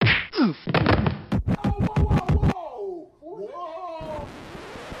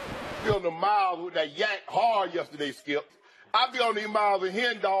on the miles with that yank hard yesterday, Skip. I be on these miles of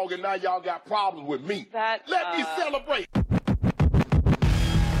hen dog, and now y'all got problems with me. Let me celebrate.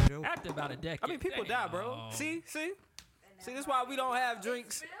 After about a decade. I mean, people die, bro. See, that's why we don't have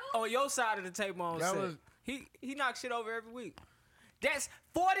drinks on your side of the table on set. He knocks shit over every week. That's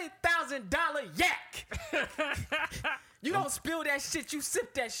 $40,000 yak. You don't spill that shit. You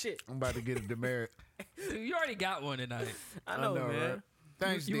sip that shit. I'm about to get a demerit. Dude, you already got one tonight. I know, man. Right?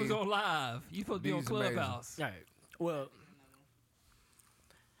 Thanks, You was on live. You supposed to be on Clubhouse. All right. Well,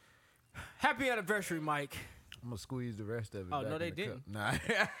 happy anniversary, Mike. I'm going to squeeze the rest of it. Oh, back no, in they the didn't. Cup. Nah.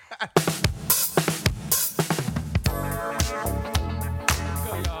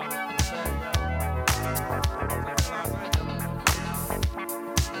 Go, y'all.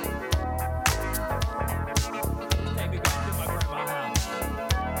 Take me back to my grandma's house.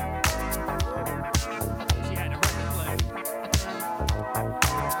 She had a record player.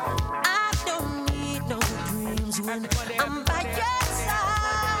 I don't need no dreams when I'm by your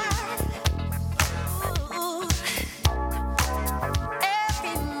side. Ooh.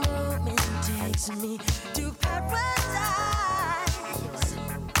 Every moment takes me to paradise.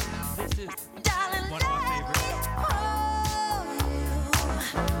 This is Darling, one of my let me favorites. hold you.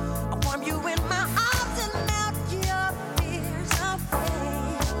 I warm you in my arms and melt your fears away.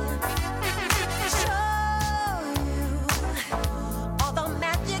 Show you all the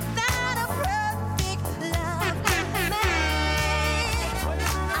magic that a perfect love can make.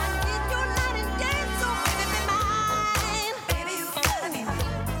 I need you night and day, so baby be mine. Baby, you gotta be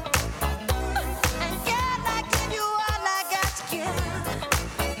mine. And girl, I give you all I got to give.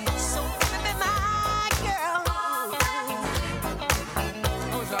 So baby be my girl.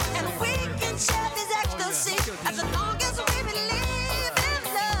 And we can share this ecstasy as long as we believe in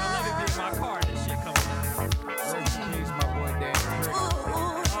Let it be love. my car. This shit coming. Rest in peace, my boy Dan Crick. Ooh. Oh,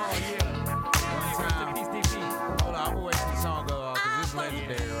 yeah. One time. Peace, DP. Hold on, I'm going to wait till the song go off because it's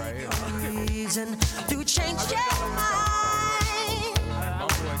legendary right here. Reason to change your mind.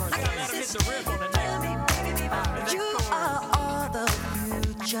 I gotta hit the rip on the next one. You are all the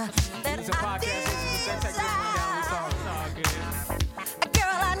future that It's a I podcast. Let's take this one down. It's desire. all good.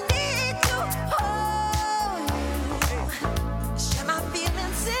 Girl, I need to hold you. Share my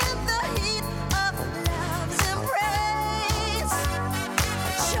feelings in the heat of love's embrace.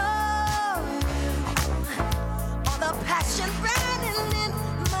 Show you all the passion burning in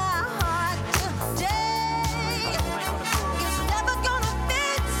my heart today. It's never gonna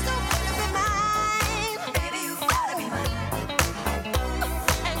fade, so baby be mine. Baby, you gotta be mine.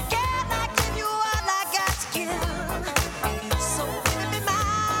 And can I give you all I got to give? So baby be my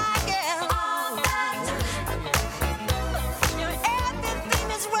girl. You're everything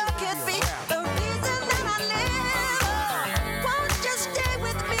this world could be. The reason that I live. Won't you stay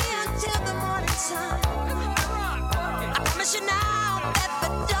with me until the morning sun? I promise you now that the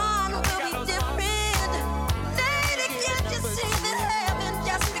dawn will be different. Lady, can't you see that heaven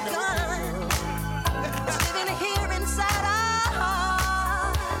just begun? It's living here inside our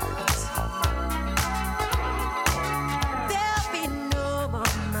hearts. There'll be no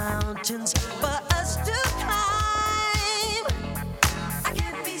more mountains for us to climb. I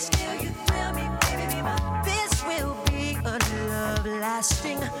can't be still, you thrill me, baby, be mine. This will be a love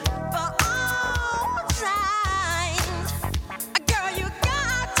lasting for all times. Girl, you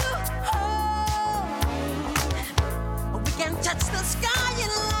got to hold me. We can touch the sky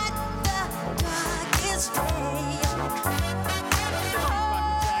and light the darkest day.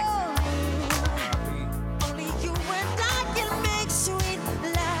 Only you and I can make sweet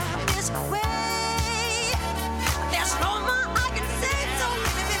love this way. There's no more I can say, so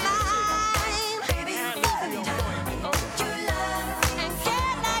baby be mine. Baby, you love you love, and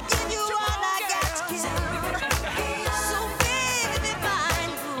can I give you all I got to give? So baby be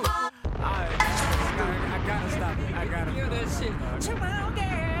mine. I gotta stop it. I gotta. Hear that shit. Come on,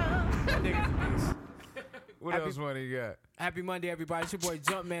 girl. That nigga's a beast. What else one he got? Happy Monday, everybody. It's your boy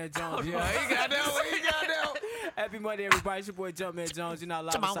Jumpman Jones. Yeah, he got that one. He got that one. Happy Monday, everybody. It's your boy Jumpman Jones. You're not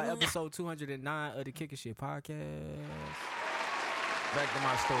live inside episode 209 of the Kickin' Shit podcast. Back to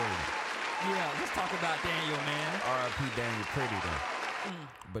my story. Yeah, let's talk about Daniel, man. R.I.P. Daniel Pretty, though.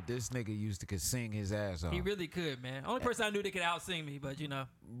 But this nigga used to sing his ass off. He really could, man. Only person I knew that could out-sing me, but you know.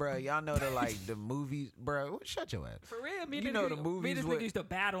 Bruh, y'all know the, like, the movies. Bruh, shut your ass. For real, me You and know this the nigga- me movies and this with- nigga used to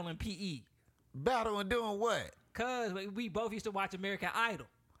battle in PE. Battle and doing what? Cause we both used to watch American Idol.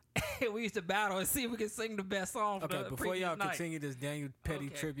 We used to battle and see if we could sing the best song for Okay, the before previous y'all night. continue this Daniel Petty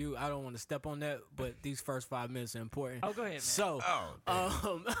Okay. tribute, I don't want to step on that, but these first 5 minutes are important. Oh, go ahead, man. So,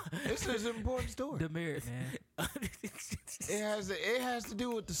 This is an important story. The merit, man. It has to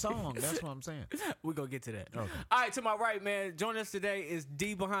do with the song. That's what I'm saying. We're going to get to that. Okay. All right, to my right, man. Joining us today is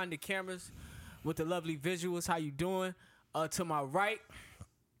D behind the cameras with the lovely visuals. How you doing? To my right,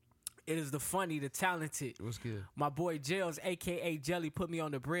 it is the funny, the talented. What's good? My boy Jails, a.k.a. Jelly, put me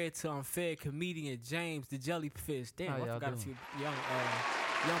on the bread till I'm fed. Comedian James, the Jellyfish. Damn, I forgot a few young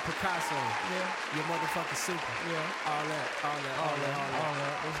Picasso. Yeah. Your motherfucking super. Yeah. All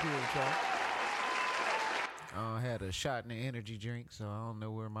that. What's good, y'all? I had a shot in the energy drink, so I don't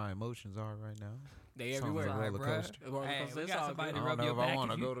know where my emotions are right now. They everywhere. Roller coaster. Hey, we got somebody to I rub don't know your if back. I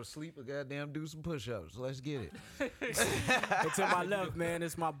want to go to sleep or goddamn do some push-ups. Let's get it. And to my left, man,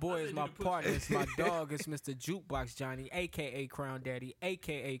 it's my boy, it's my partner, it's my dog, it's Mr. Jukebox Johnny, a.k.a. Crown Daddy,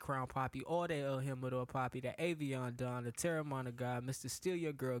 a.k.a. Crown Poppy, or the El Himador Poppy, the Avion Don, the Terramana God, Mr. Steal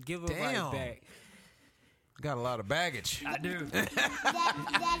Your Girl, give her right back. Got a lot of baggage. I do. You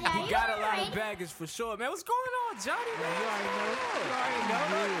got a lot of baggage for sure, man. What's going on, Johnny? Man, you already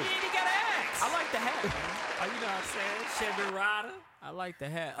know. You ain't got to ask. I like the hat, man. Oh, you know what I'm saying? Chevy Rider. I like the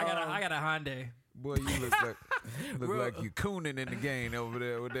hat. I got a Hyundai. Boy, you look like you cooning in the game over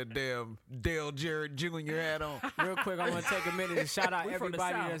there with that damn Dale Jarrett Jr. hat on. Real quick, I want to take a minute to shout out We from the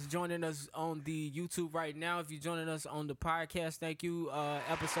everybody South. that's joining us on the YouTube right now. If you're joining us on the podcast, thank you.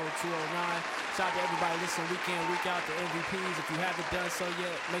 Episode 209. Shout out to everybody listening week in, week out, the MVPs. If you haven't done so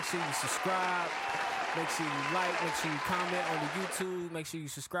yet, make sure you subscribe. Make sure you like. Make sure you comment on the YouTube. Make sure you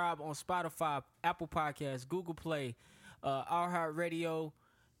subscribe on Spotify, Apple Podcasts, Google Play, iHeartRadio,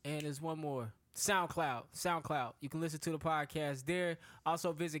 and there's one more. SoundCloud. You can listen to the podcast there.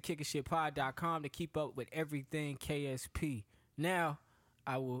 Also visit kickingshitpod.com to keep up with everything KSP. Now,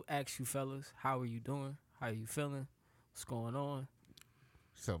 I will ask you fellas, how are you doing? How are you feeling? What's going on?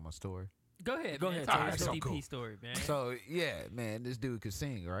 So my story. Go ahead. Go man. ahead. Tell All us right, the so DP cool. story, man. So yeah, man, this dude could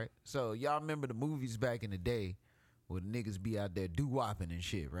sing, right? So y'all remember the movies back in the day where niggas be out there doo-wopping and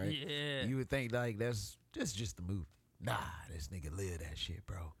shit, right? Yeah. You would think like that's just the movie. Nah, this nigga live that shit,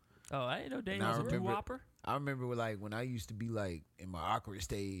 bro. Oh, I didn't know Dane And was a doo-wopper. I remember like when I used to be like in my awkward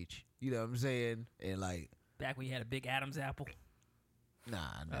stage, you know what I'm saying? And like, Back when you had a big Adam's apple. nah,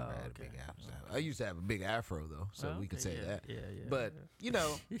 I never had a okay. big afro. I used to have a big afro though, so we could say that. Yeah. But, you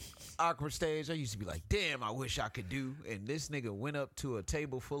know, awkward stage, I used to be like, damn, I wish I could do. And this nigga went up to a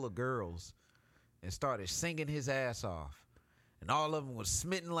table full of girls and started singing his ass off. And all of them was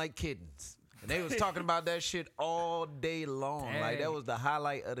smitten like kittens. And they was talking about that shit all day long. Like, that Dang. was the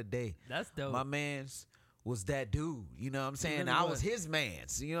highlight of the day. That's dope. My man's was that dude. You know what I'm saying? really I was. was his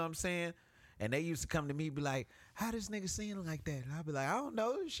man's. You know what I'm saying? And they used to come to me be like, how this nigga singing like that? And I'd be like, I don't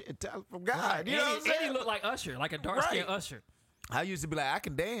know. Shit, talent from God. You know what I'm And saying? he looked like Usher, like a dark-skinned Right. Usher. I used to be like, I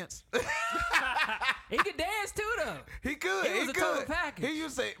can dance. He could dance too, though. He could. He was a total package. He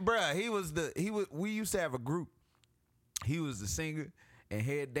used to say, bruh, we used to have a group. He was the singer and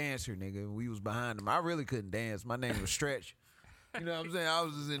head dancer, nigga. We was behind him. I really couldn't dance. My name was Stretch. You know what I'm saying? I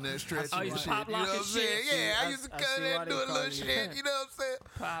was just in there stretching. Oh, you and used to shit. pop You know lock what and I'm saying? shit? Yeah, I I used to see come in there why and they do a call little you shit. that. You know what I'm saying?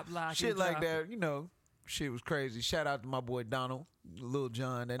 Pop, lock, Shit and like drop. that, you know. Shit was crazy. Shout out to my boy Donald, Lil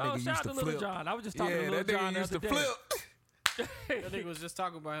John. That Oh, nigga shout used out to to flip. Lil John. I was just talking Yeah, to Lil that nigga John the used to other day. flip. That nigga was just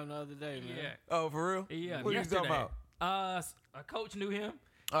talking about him the other day, man. Yeah. Oh, for real? Yeah, What yesterday. you talking about? A coach knew him.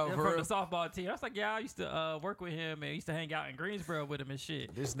 Oh, From for real? the softball team. I was like, yeah, I used to work with him and used to hang out in Greensboro with him and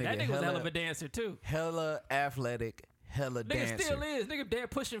shit. This that nigga nigga was a hell hella- of a dancer too. Hella athletic, hella Nigga dancer. still is. Nigga dead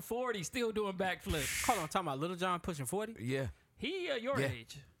pushing 40, still doing backflips. Hold on, talking about Little John pushing 40? Yeah. He your Yeah.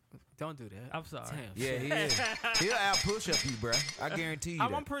 age. Don't do that. I'm sorry. Damn. Yeah, he is. He'll out push up you, bruh. I guarantee you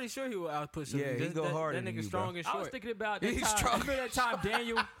I'm that. pretty sure he will outpush Yeah, him. he go harder That than nigga you, strong bro. and I was short. thinking about that He's time. strong. Remember that time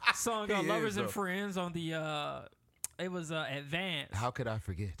Daniel sung He is, Lovers and though. Friends on the it was Advance. How could I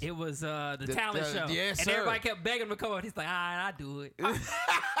forget? It was the talent show. yes, and sir. everybody kept begging him to come on. He's like, all right, I do it.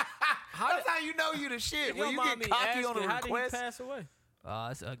 That's how you know you the shit. If When you you don't get mind me cocky on asking, a how did he request. pass away?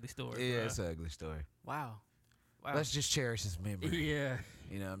 It's an ugly story. Yeah, bruh. it's an ugly story. Wow. Let's just cherish his memory. Yeah.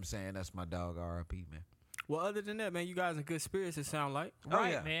 You know what I'm saying? That's my dog, R.I.P., man. Well, other than that, man, you guys in good spirits, it sound like.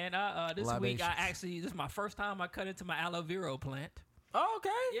 Right, yeah. man. This week, Libations. this is my first time I cut into my aloe vera plant. Oh,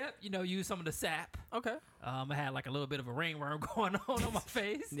 okay. Yep, use some of the sap. Okay. I had like a little bit of a ringworm going on my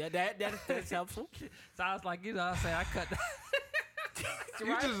face. Yeah, that's helpful. So I was like, I say I cut. You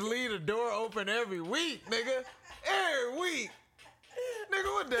just leave the door open every week, nigga. Every week. Nigga,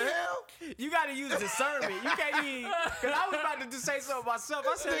 what the hell? You got to use discernment. You can't even. Because I was about to just say something myself.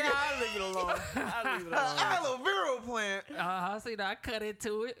 I said, nah, I'll leave it alone. I'll leave it alone. Aloe vera plant. I said I cut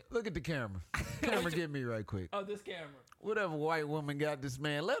into it. Look at the camera. Camera, get me right quick. Oh, this camera. Whatever white woman got this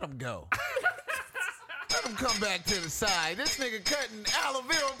man, let him go. Let him come back to the side. This nigga cutting aloe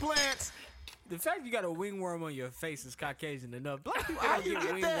vera plants. The fact you got a wingworm on your face is Caucasian enough. Black people don't get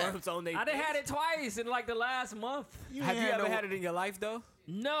wingworms on their face. I done had it twice in like the last month. Have you ever had it in your life though?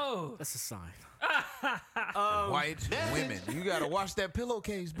 No. That's a sign. White women, you gotta watch that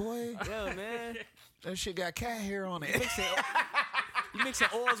pillowcase, boy. Yeah, man. That shit got cat hair on it. You mixing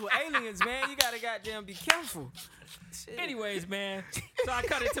oils with aliens, man. You gotta goddamn be careful. Shit. Anyways, man. So I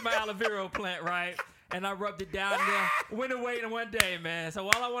cut it to my aloe vera plant, right? And I rubbed it down there. Went away in one day, man. So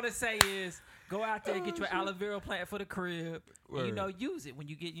all I want to say is go out there and get your aloe vera plant for the crib. And, you know, use it when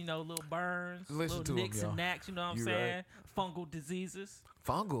you get, little burns, little nicks and knacks, you know what I'm saying? Right. Fungal diseases.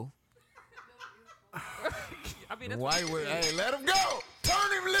 Fungal? I mean, hey, let him go.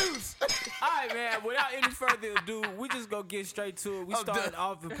 Turn him loose. All right, man. Without any further ado, we just gonna get straight to it. We started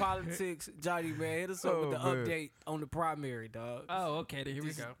off with politics. Johnny, man, hit us up with the update on the primary, dog. Oh, okay. Then here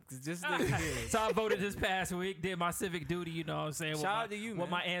we go. Just So I voted this past week. Did my civic duty. You know what I'm saying? Shout out to you, man. What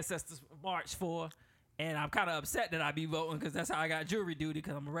my ancestors marched for. And I'm kind of upset that I be voting because that's how I got jury duty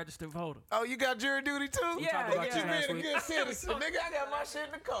because I'm a registered voter. Oh, you got jury duty too? Yeah, you being a good citizen, nigga. I got my shit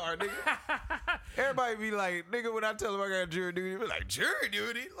in the car, nigga. Everybody be like, nigga, when I tell them I got jury duty, be like, jury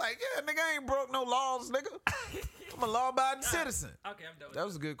duty? Like, yeah, nigga, I ain't broke no laws, nigga. I'm a law-abiding citizen. Okay, I'm done. That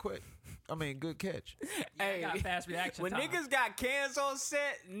was a good good catch. Hey, I got fast reaction when time. niggas got cans on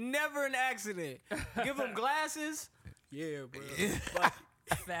set, never an accident. Give them glasses. Yeah, bro. Like,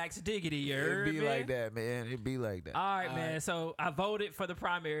 Facts diggity, you heard It be me? like that, man. It be like that. All right, man. So I voted for the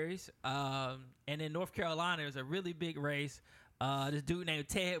primaries. And in North Carolina, it was a really big race. This dude named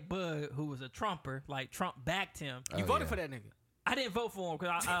Ted Budd, who was a Trumper, like Trump backed him. You voted for that nigga? I didn't vote for him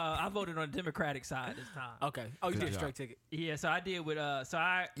because I voted on the Democratic side this time. Okay. Oh, you did a straight ticket. Yeah, so I did with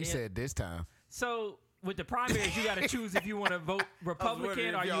You said this time. So with the primaries, you got to choose if you want to vote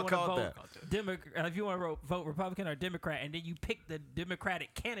Republican or you want to vote Democrat. If you want to vote Republican or Democrat, and then you pick the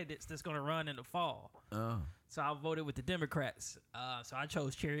Democratic candidates that's going to run in the fall. Oh. So I voted with the Democrats. So I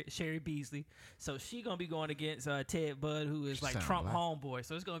chose Sherry Beasley. So she gonna be going against Ted Budd, who is like Trump homeboy.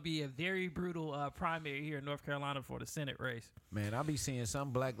 So it's gonna be a very brutal primary here in North Carolina for the Senate race. Man, I be seeing some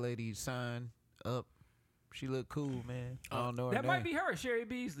black lady sign up. She look cool, man. I don't know her That name. might be her, Sherry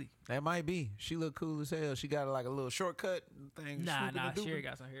Beasley. That might be. She look cool as hell. She got like a little shortcut thing. Nah, Sherry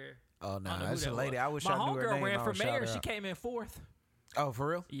got some hair. Oh, nah, that's a lady. I wish My I knew her homegirl name. ran for mayor. She She came in 4th. Oh, for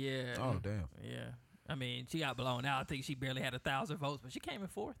real? Yeah. Oh, damn. Yeah. I mean, she got blown out. I think she barely had 1,000 votes, but she came in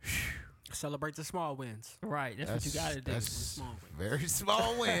 4th. Celebrate the small wins. Right. That's what you got to do. That's very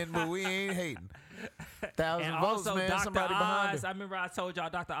small win, but we ain't hating. 1,000 And votes, also, man. Dr. Somebody behind Oz, her. I remember I told y'all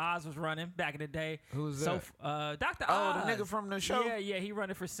Dr. Oz was running back in the day. Who's that? Dr. Oh, Oz. the nigga from the show? Yeah, he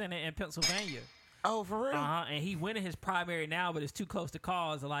running for Senate in Pennsylvania. Oh, for real? And he winning his primary now, but it's too close to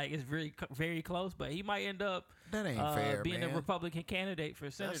call. So, like, it's very, very close. But he might end up That ain't fair, being man. a Republican candidate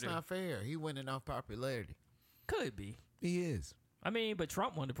for senator. That's not fair. He winning off popularity. Could be. He is. I mean, but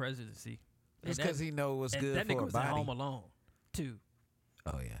Trump won the presidency. It's because he know what's good that for nigga a was body. at home alone, too.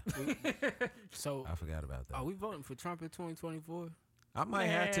 Oh, yeah. So I forgot about that. are we voting for Trump in 2024? I might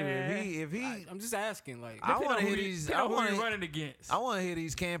have to. If he I'm just asking. Like, I want to hear these. I want to to running against. I want to hear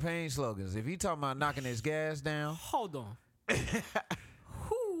these campaign slogans. If he talking about knocking his gas down, hold on.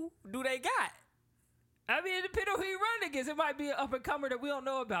 Who do they got? I mean, it depends on who he running against. It might be an up and comer that we don't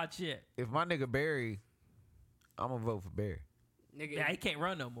know about yet. if my nigga Barry, I'm gonna vote for Barry. Nigga, Yeah, he can't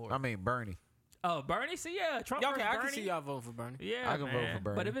run no more. I mean Bernie. Oh, Bernie? See, yeah, Trump y'all versus I can Bernie. see y'all vote for Bernie. Yeah, I can vote man. for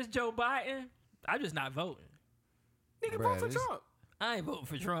Bernie. But if it's Joe Biden, I'm just not voting. Nigga, Bruh, vote for this- Trump. I ain't voting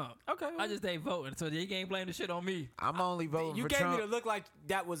for Trump. Okay. I just ain't voting, so you can't blame the shit on me. I'm only voting You for gave Trump. me the look like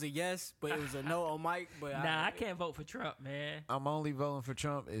that was a yes, but it was a no on mic. But Nah, I can't vote for Trump, man. I'm only voting for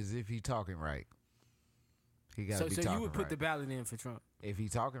Trump is if he talking right. He got to So, be so talking you would put right. the ballot in for Trump. If he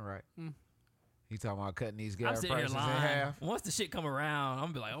talking right. He talking about cutting these I'm gas sitting here prices in lying. half. Once the shit come around, I'm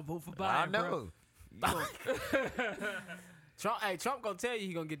gonna be like, I'll vote for Biden. I bro. know. Trump gonna tell you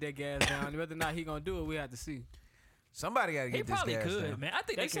he gonna get that gas down. Whether or not he gonna do it, we have to see. Somebody got to He get this probably gas could, down. man. I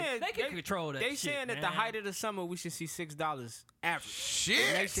think they can control that They shit, saying at man. the height of the summer we should see $6 average.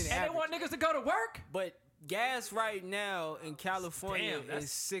 Shit. Nation And they average. want niggas to go to work? But gas right now in California Damn,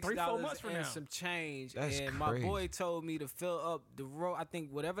 that's is 3-4 months $6 from and now. some change. That's and my crazy. boy told me to fill up the road. I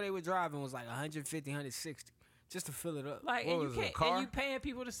think whatever they were driving was like 150, 160 just to fill it up. Like, What and you was it, a can't, car? and you paying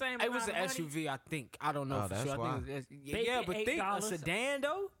people the same. It was an amount of money? SUV, I think. I don't know Oh, for that's sure. why. I think it was, Bacon, yeah, but think a $8. sedan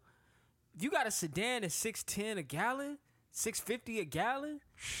though. If you got a sedan at $6.10 a gallon, $6.50 a gallon.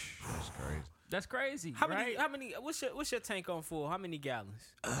 That's crazy. That's crazy. How right? many? How many? What's your tank on full? How many gallons?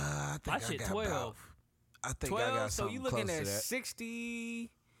 I think My I shit got 12. about- I think I 12. got So you something looking close at to that.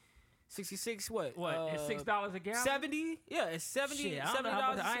 66 what? It's $6 a gallon. 70? Yeah, it's 70. Shit, I don't know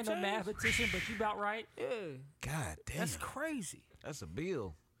how much, I ain't no mathematician, but you about right. Yeah. God damn. That's crazy. That's a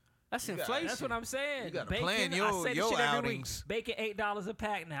bill. That's inflation. That's what I'm saying. You gotta Bacon, plan I your say this shit every week. outings. Bacon $8 a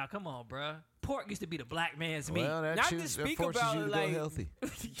pack now. Come on, bruh. Pork used to be the black man's meat. Well, that Not choose- to that speak forces about you to like go healthy.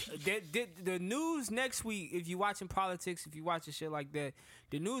 the news next week. If you're watching politics, if you're watching shit like that,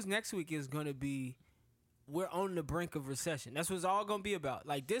 the news next week is gonna be we're on the brink of recession. That's what it's all gonna be about.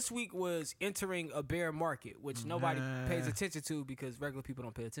 Like this week was entering a bear market, which nobody pays attention to because regular people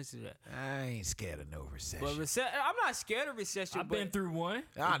don't pay attention to that. I ain't scared of no recession. But I'm not scared of recession. I've but been through one.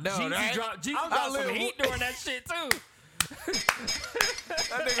 I know. Jesus dropped some heat during that shit too.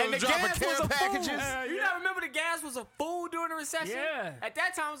 That nigga and the was dropping gas care was a packages. fool. You not remember the gas was a fool during the recession? Yeah. At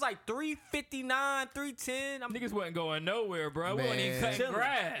that time, it was like $3.59, $3.10. Niggas wasn't going nowhere, bro. We wasn't even Man. cutting chilling.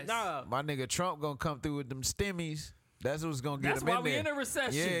 grass. Nah. My nigga Trump gonna come through with them stimmies. That's what's gonna get That's him why in we there. in a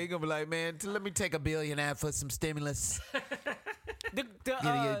recession. Yeah, he gonna be like, man, let me take $1 billion out for some stimulus. Give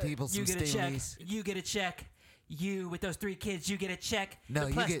you people some You get a check. stimulus. You get a check. You with those 3 kids, you get a check. No,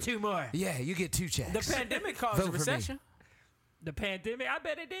 you plus get 2 more. Yeah, you get 2 checks. The pandemic caused Vote a for me. recession. The pandemic, I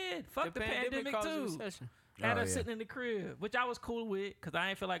bet it did. Fuck the pandemic caused a too. recession. Had Oh, us yeah. sitting in the crib, which I was cool with because I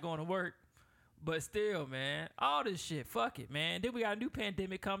ain't feel like going to work. But still, man, all this shit, fuck it, man. Then we got a new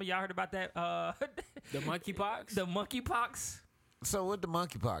pandemic coming. Y'all heard about that? The monkeypox. The monkeypox. So what the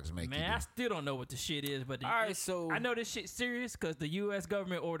monkeypox make Man, you I do? still don't know what the shit is, but All right, so I know this shit's serious because the U.S.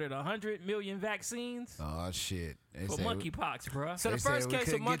 government ordered 100 million vaccines Oh shit! They for said- monkeypox, bruh. So They the said first we case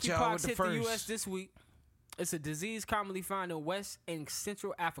of couldn't get y'all with monkeypox the hit the first. U.S. this week. It's a disease commonly found in West and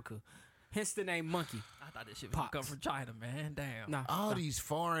Central Africa, hence the name monkey. I thought this shit was gonna come Pox. from China, man. Damn. Nah, all nah. these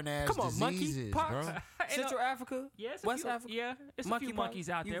foreign ass Come on, diseases, monkey bro. pox. Central Africa, Yeah, it's a West few, Africa. Yeah, it's a Monkey few pox. monkeys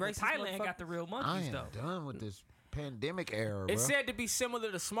out You there, but racist Thailand motherfucker. got the real I monkeys am though. done with this pandemic era, bro. It's said to be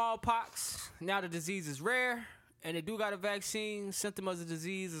similar to smallpox. Now the disease is rare, and they do got a vaccine. Symptom of the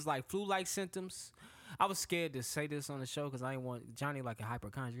disease is like flu-like symptoms. I was scared to say this on the show because I didn't want Johnny like a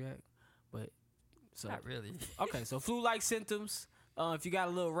hypochondriac, but so Not really. okay. So flu-like symptoms. If you got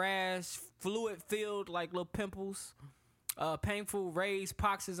a little rash, fluid-filled like little pimples, painful raised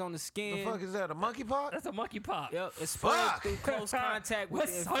poxes on the the skin. fuck is that? A monkeypox? That's a monkeypox. Yep, it's spread Fuck. through close contact with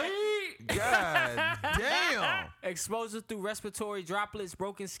What's the sweet? God damn! exposure through respiratory droplets,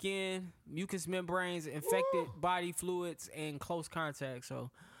 broken skin, mucous membranes, infected body fluids, and close contact.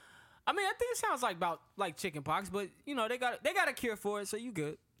 So, I mean, I think it sounds like chicken pox, but you know they got a cure for it, so you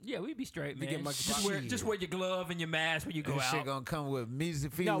good. Yeah, we be straight, You get man. monkeypox. Just wear your glove and your mask when you go That shit out. gonna come with No,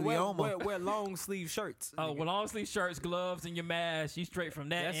 mesothelioma. wear long sleeve shirts. Oh, well, long sleeve shirts, gloves, and your mask. You straight from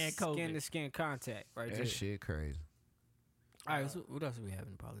that That's and COVID. skin to skin contact right there. That shit crazy. All right, so what else do we have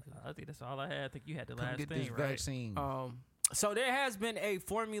in politics? I think that's all I had. I think you had the Come last get thing, this right? vaccine. So there has been a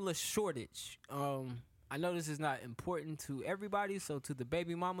formula shortage. I know this is not important to everybody, so to the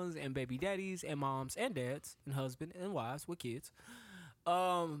baby mamas and baby daddies and moms and dads and husband and wives with kids.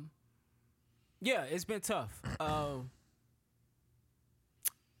 Yeah, it's been tough.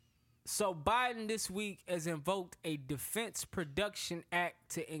 So Biden this week has invoked a Defense Production Act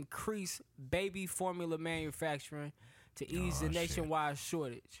to increase baby formula manufacturing to ease the nationwide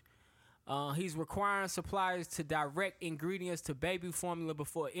shortage. He's requiring suppliers to direct ingredients to baby formula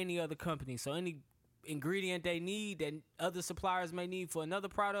before any other company. So any ingredient they need that other suppliers may need for another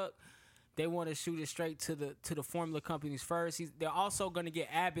product, they want to shoot it straight to the formula companies first. They're also going to get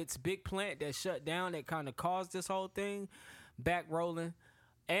Abbott's big plant that shut down that kind of caused this whole thing back rolling.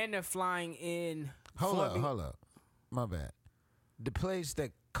 And they're flying in. Hold up. My bad. The place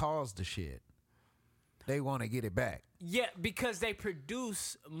that caused the shit, they want to get it back. Yeah, because they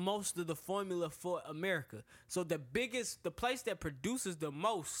produce most of the formula for America. So the place that produces the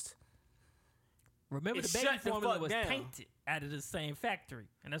most. Remember, It the baby shut the formula fuck was down. painted out of the same factory,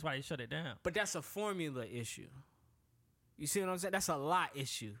 and that's why they shut it down. But that's a formula issue. You see what I'm saying? That's a lot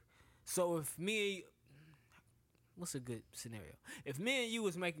issue. So if what's a good scenario? If me and you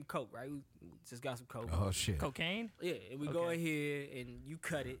was making Coke, right? We just got some Coke. Oh shit. Cocaine? Yeah, and we go ahead and you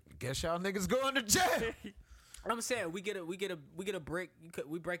cut it. Guess y'all niggas going to jail. I'm saying we get a brick.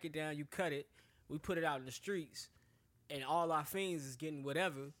 We break it down. You cut it. We put it out in the streets, and all our fiends is getting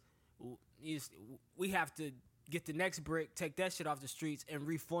whatever. We have to get the next brick, take that shit off the streets, and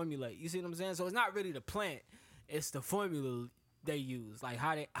reformulate. You see what I'm saying? So it's not really the plant; it's the formula they use, like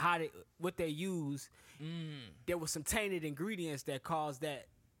what they use. There was some tainted ingredients that caused that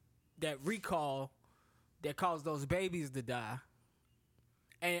recall, that caused those babies to die.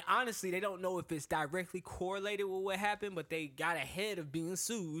 And honestly, they don't know if it's directly correlated with what happened, but they got ahead of being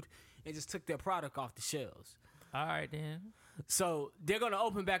sued and just took their product off the shelves. All right, then. So they're going to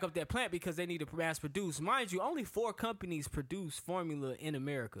open back up that plant because they need to mass produce. Mind you, only 4 companies produce formula in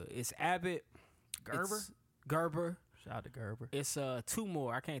America. It's Abbott, Gerber. Shout out to Gerber. It's 2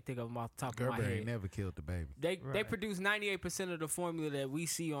 more. I can't think of them off the top of my Gerber head. ain't never killed the baby. They produce 98% of the formula that we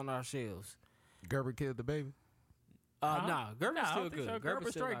see on our shelves. Gerber killed the baby. Nah, Gerber's still good. So.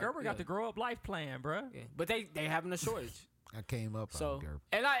 Gerber's straight. Gerber got the grow up life plan, bro. Yeah. But they having a shortage. I came up on Gerber.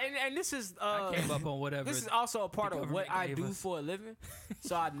 And this is I came up on whatever. This is also a part of what I do us. for a living.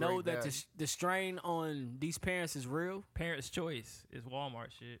 So I know that the strain on these parents is real. Parents' choice is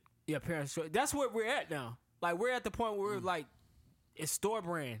Walmart shit. Yeah, parents' choice. That's where we're at now. Like we're at the point where we're like, it's store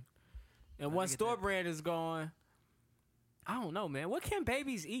brand, and once store brand is gone, I don't know, man. What can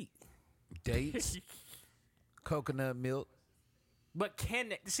babies eat? Dates, coconut milk. But can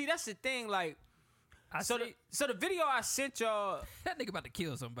they, see? That's the thing. Like, so the video I sent y'all, that nigga about to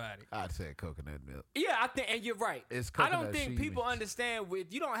kill somebody. I said coconut milk. Yeah, I think, and you're right. It's I don't coconut think people sheesh. understand.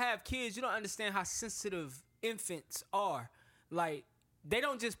 If you don't have kids, you don't understand how sensitive infants are. Like, they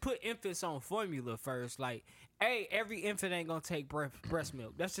don't just put infants on formula first. Like, hey, every infant ain't gonna take breast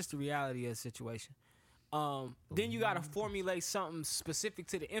milk. That's just the reality of the situation. Then you gotta formulate something specific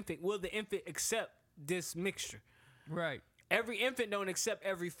to the infant. Will the infant accept this mixture? Right. Every infant don't accept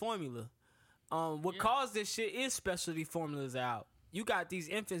every formula. What caused this shit is specialty formulas out. You got these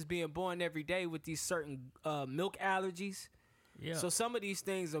infants being born every day with these certain milk allergies. Yeah. So some of these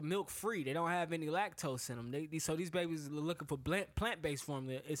things are milk free. They don't have any lactose in them. So these babies are looking for plant based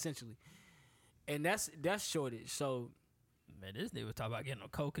formula essentially, and that's shortage. So, man, this nigga was talking about getting a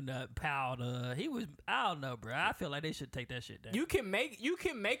coconut powder. I don't know, bro. I feel like they should take that shit down. You can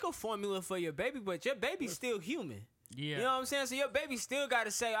make a formula for your baby, but your baby's still human. Yeah. You know what I'm saying? So your baby still got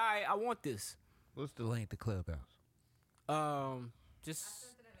to say, all right, I want this. What's the link to Clubhouse? Just.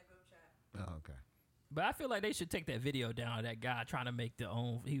 Oh, okay. But I feel like they should take that video down of that guy trying to make their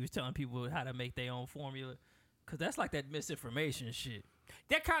own. He was telling people how to make their own formula. Because that's like that misinformation shit.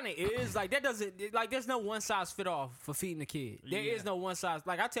 That kind of is. Like, that doesn't. Like, there's no one size fit all for feeding a kid. There is no one size.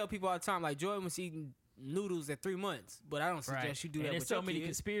 Like, I tell people all the time, like, Jordan was eating noodles at 3 months. But I don't suggest you do that with your there's so many kids.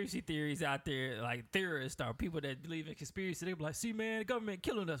 conspiracy theories out there. Like, theorists or people that believe in conspiracy. They be like, see, man, the government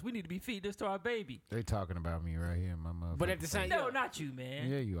killing us. We need to be feeding this to our baby. They talking about me right here, my motherfucker. But at the same No, not you, man.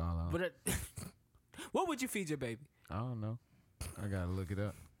 Yeah, you all are. But what would you feed your baby? I don't know. I gotta look it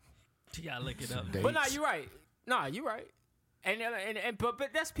up. You gotta look it up. But nah, you're right. Nah, you're right. But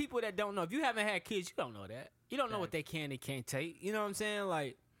that's people that don't know. If you haven't had kids, you don't know that. You don't know what they can and can't take. You know what I'm saying?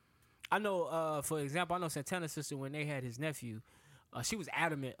 Like, I know, for example, I know Santana's sister, when they had his nephew, she was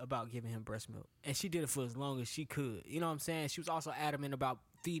adamant about giving him breast milk. And she did it for as long as she could. You know what I'm saying? She was also adamant about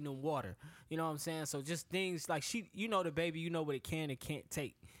feeding him water. You know what I'm saying? So just things like you know the baby, you know what it can and can't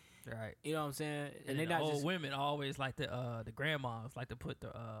take. Right. You know what I'm saying? And they not old women always like the grandmas like to put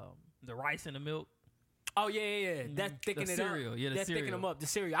the rice in the milk. Oh yeah. That thicken it cereal. up. Yeah, that thicken them up. The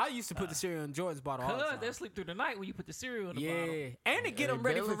cereal. I used to put the cereal in Jordan's bottle all the time. They sleep through the night when you put the cereal in the bottle. Yeah, and to get them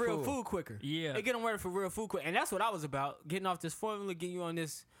ready for real food quicker. Yeah, they get them ready for real food quick, and that's what I was about. Getting off this formula, getting you on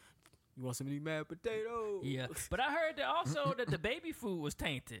this. You want some of these mad potatoes? Yeah, but I heard that also that the baby food was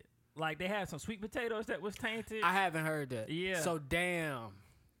tainted. Like they had some sweet potatoes that was tainted. I haven't heard that. Yeah. So damn.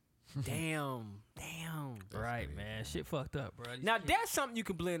 Right, man. Shit fucked up, bro. Now that's something you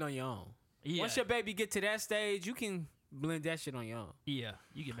can blend on your own. Yeah. Once your baby get to that stage, you can blend that shit on your own. Yeah,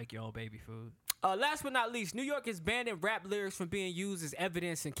 you can make your own baby food. Last but not least, New York is banning rap lyrics from being used as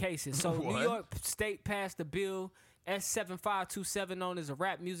evidence in cases. So New York State passed a bill, S7527, known as a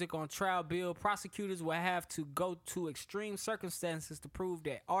rap music on trial bill. Prosecutors will have to go to extreme circumstances to prove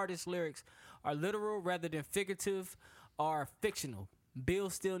that artists' lyrics are literal rather than figurative or fictional.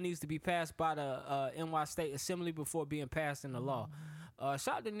 Bill still needs to be passed by the NY State Assembly before being passed into law. Shout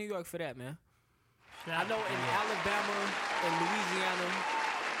out to New York for that, man. I know in Alabama and Louisiana,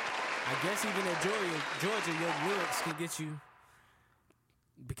 I guess even in Georgia, your lyrics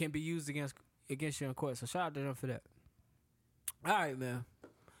can be used against you in court. So shout out to them for that. All right, man.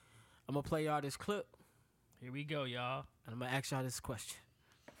 I'm gonna play y'all this clip. Here we go, y'all. And I'm gonna ask y'all this question.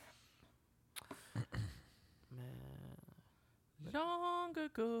 Long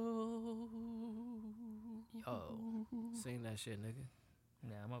ago. Yo, sing that shit, nigga.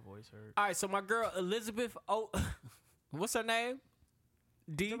 Nah, my voice hurt. All right, so my girl Elizabeth what's her name?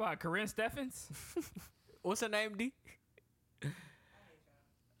 D. You about Corinne Steffens? What's her name, D?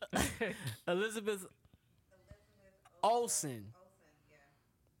 Elizabeth Olsen.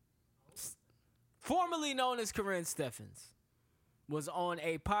 Formerly known as Corinne Steffens, was on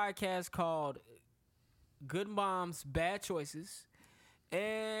a podcast called Good Moms, Bad Choices.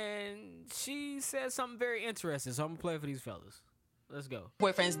 and she said something very interesting. So I'm gonna play it for these fellas. Let's go.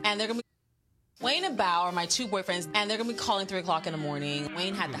 Boyfriends, and they're gonna be Wayne and Bao are my two boyfriends, and they're gonna be calling 3 o'clock in the morning.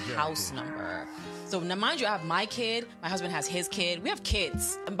 Wayne had the house number. So now, mind you, I have my kid. My husband has his kid. We have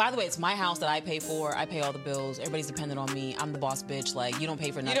kids. And by the way, it's my house that I pay for. I pay all the bills. Everybody's dependent on me. I'm the boss bitch. Like, you don't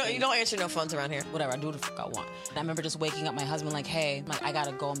pay for nothing. You don't answer no phones around here. Whatever, I do what the fuck I want. And I remember just waking up my husband like, hey, like, I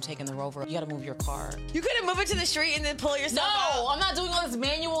gotta go. I'm taking the Rover. You gotta move your car. You couldn't move it to the street and then pull yourself No, out. I'm not doing all this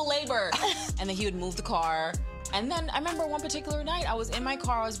manual labor. And then he would move the car. And then I remember one particular night, I was in my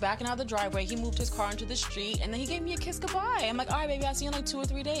car, I was backing out of the driveway. He moved his car into the street, and then he gave me a kiss goodbye. I'm like, all right, baby, I'll see you in like 2 or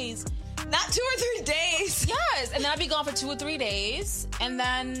 3 days. Not 2 or 3 days. Yes, and then I'd be gone for 2 or 3 days, and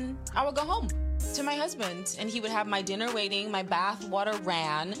then I would go home to my husband, and he would have my dinner waiting, my bath water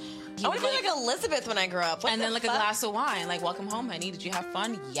ran. I want to be like Elizabeth when I grow up. What and then like fuck? a glass of wine, like, welcome home, honey. Did you have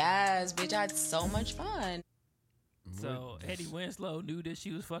fun? Yes, bitch, I had so much fun. So Eddie Winslow knew that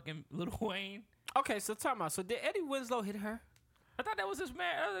she was fucking Lil Wayne. Okay, so time out. So did Eddie Winslow hit her? I thought that was his man.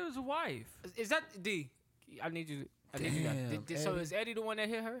 I thought it was his wife. Is that D? I need you. So is Eddie the one that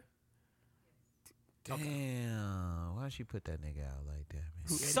hit her? Damn. Why'd she put that nigga out like that,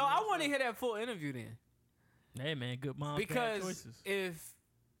 man? So I want to hear that full interview then. Hey man, good mom. Because choices. if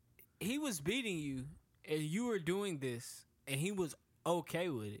he was beating you and you were doing this and he was okay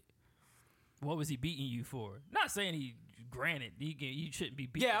with it, what was he beating you for? Not saying he. Granted, you shouldn't be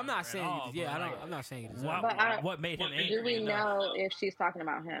beating. yeah, I'm not her saying. at all, Yeah, but, I'm not saying. It. What made him angry? Do we enough? know if she's talking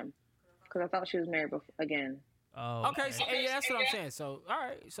about him? Because I thought she was married before, again. Oh, Okay, so, yeah, that's what I'm saying. So, all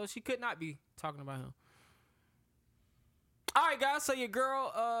right, so she could not be talking about him. All right, guys. So your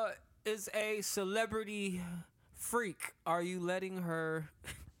girl is a celebrity freak. Are you letting her?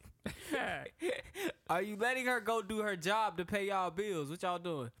 Are you letting her go do her job to pay y'all bills? What y'all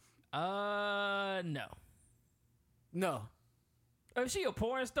doing? No. No. If she a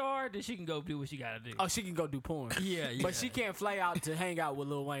porn star, then she can go do what she gotta do. Oh, she can go do porn. Yeah. But she can't fly out to hang out with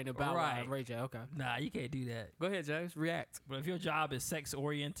Lil Wayne and Bow Wow Right. and Ray J. Okay. Nah, you can't do that. Go ahead, James. React. But if your job is sex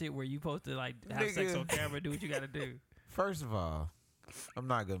oriented, where you supposed to like have sex Nigga. on camera, do what you gotta do. First of all, I'm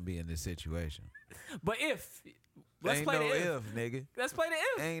not gonna be in this situation. But if let's Ain't play no the if. if, nigga. Let's play the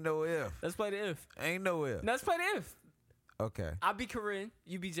if. Ain't no if. Let's play the if. Ain't no if. Let's play the if. Okay. I'll be Corinne.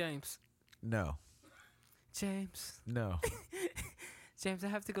 You be James. No. James. No. James, I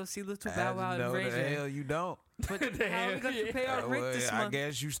have to go see Little Bow Wow no, and Ray the J. hell you don't. But how are we going to pay our rent Well, this I month?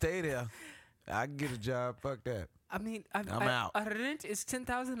 guess you stay there. I can get a job. Fuck that. I mean, I'm out. Our rent is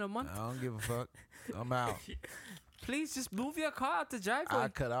 $10,000 a month. I don't give a fuck. I'm out. Please just move your car out the driveway. I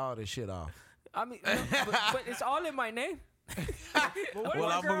cut all this shit off. I mean, no, but it's all in my name. Well,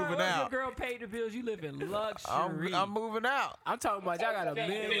 I'm moving out. Your girl paid the bills. You live in luxury. I'm moving out. I'm talking about y'all got a $1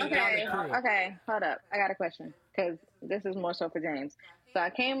 million Okay, crib. okay, hold up. I got a question because this is more so for James. So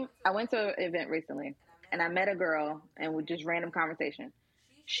I went to an event recently and I met a girl and we just random conversation.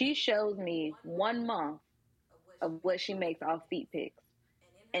 She shows me 1 month of what she makes off feet pics.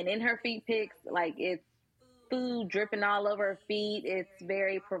 And in her feet pics, like it's food dripping all over her feet. It's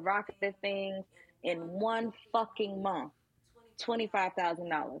very provocative things in 1 fucking month.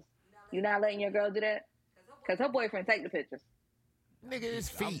 $25,000. You not letting your girl do that? Because her boyfriend take the pictures. Nigga, it's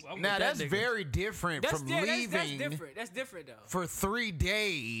feet. I'm Now with that that's nigga. very different from leaving That's different. That's different though. for 3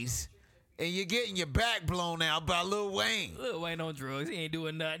 days and you're getting your back blown out by Lil Wayne. Lil Wayne on drugs. He ain't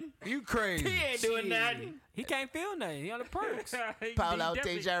doing nothing. You crazy. He ain't doing Shit. nothing. He can't feel nothing. He on the perks. Paulo He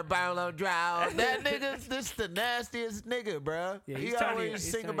T-shirt, Paulo Draw. That nigga, this the nastiest nigga, bruh. Yeah, he he's turning- always he's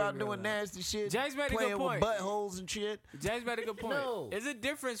sing turning about your girl doing out. nasty shit. James made a good playing point. with buttholes and shit. James made a good point. No. There's a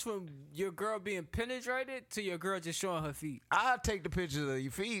difference from your girl being penetrated to your girl just showing her feet. I'll take the pictures of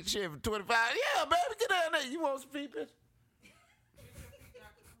your feet, shit, for 25. Yeah, baby, get down there. You want some feet pictures?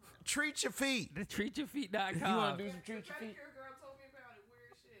 Treat your feet. TreatYourFeet.com. You want to do some treat your feet?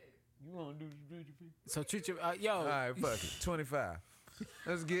 You want to do some treat your feet? So treat your yo. All right, fuck it. 25.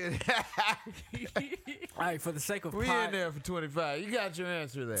 Let's get it. All right, for the sake of We in there for 25. You got your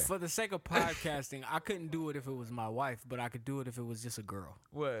answer there. for the sake of podcasting, I couldn't do it if it was my wife, but I could do it if it was just a girl.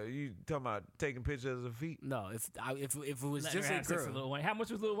 What, you talking about taking pictures of the feet? No, if it was Let her just a have sex with girl. Lil Wayne. How much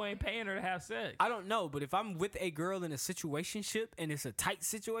was Lil Wayne paying her to have sex? I don't know, but if I'm with a girl in a situationship and it's a tight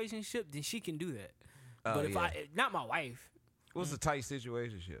situationship, then she can do that. Oh, But if yeah. not my wife, What's a tight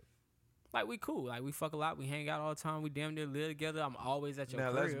situationship? like we cool, like we fuck a lot, we hang out all the time, we damn near live together. I'm always at your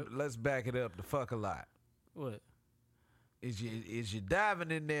Now crib. let's back it up to fuck a lot. What? Is you diving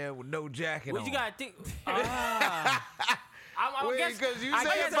in there with no jacket What on? you gotta think? I Wait, guess 'cause you I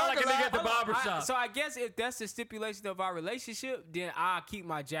said guess fuck like a a lot. nigga at the Hold on. barber I- shop. So I guess if that's the stipulation of our relationship, then I'll keep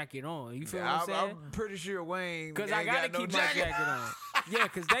my jacket on. You feel what I'm saying? I'm pretty sure Wayne Because ain't I gotta got no keep my jacket on. Yeah,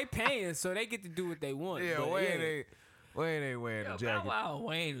 because they paying, so they get to do what they want. Yeah, but Wayne ain't wearing Yo, a jacket. Bow Wow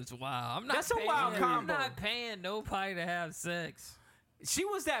Wayne was wild. I'm not That's a paying, wild I'm combo. not paying nobody to have sex. She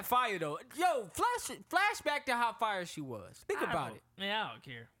was that fire though. Yo, flashback to how fire she was. Think about it. Yeah, I don't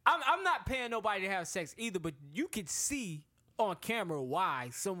care. I'm not paying nobody to have sex either, but you could see on camera why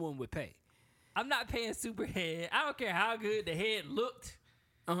someone would pay. I'm not paying super head. I don't care how good the head looked.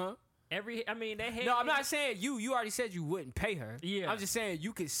 Uh-huh. That head. No, I'm not saying you. You already said you wouldn't pay her. Yeah. I'm just saying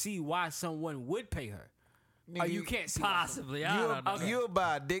you could see why someone would pay her. Nigga, Or you can't see Possibly. I don't know. You'll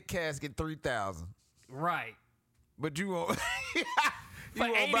buy a dick casket $3,000, Right. but you won't. For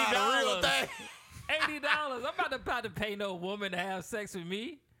you won't buy the real $80. thing. $80. I'm not about to pay no woman to have sex with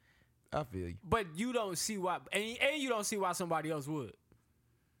me. I feel you. But you don't see why, and you don't see why somebody else would.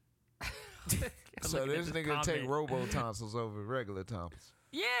 So Looking this at the nigga take comment. robo tonsils over regular tonsils.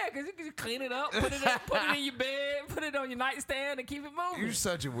 Yeah, because you can just clean it up, put it in your bed, put it on your nightstand, and keep it moving. You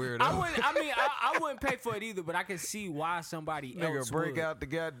such a weirdo. I wouldn't pay for it either, but I can see why somebody Nigga, else break would. out the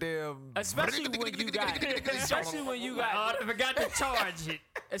goddamn. Especially when you got, Oh, I forgot to charge it.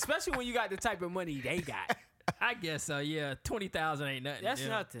 especially when you got the type of money they got. I guess so. Yeah, 20,000 ain't nothing. That's yeah.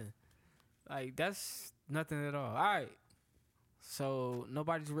 nothing. Like that's nothing at all. All right. So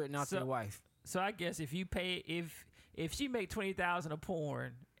nobody's written out to the wife. So I guess if you pay, if she make 20,000 a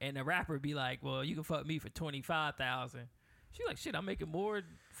porn, and the rapper be like, well, you can fuck me for 25,000. She like, shit, I'm making more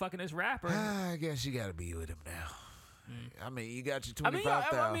fucking this rapper. I guess you got to be with him now. I mean, you got your I mean,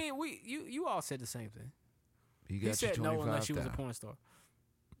 25,000. you all said the same thing. You He got said your no unless she was a 25,000. porn star.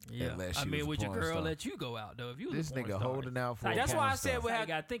 Yeah, Unless I she mean, was a would your porn girl star. let you go out though? If you was This a porn nigga star, holding out for. That's a why I porn said star. we you had.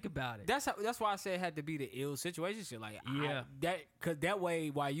 gotta think about it. That's why I said it had to be the ill situation. Shit, like Yeah. because that way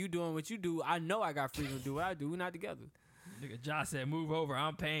while you doing what you do, I know I got freedom to do what I do. We're not together. Nigga, Josh said, move over,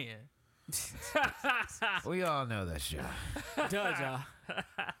 I'm paying. We all know that shit. Judge y'all.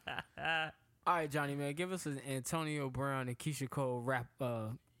 All right, Johnny man, give us an Antonio Brown and Keisha Cole rap.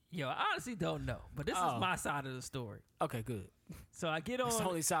 Yo, I honestly don't know, but this Oh. is my side of the story. Okay, good. So I get on. That's the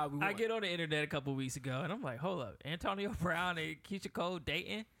only side we want. I get on the internet a couple weeks ago, and I'm like, hold up, Antonio Brown and Keisha Cole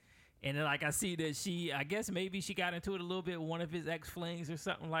dating, and then like I see that I guess maybe she got into it a little bit with one of his ex flings or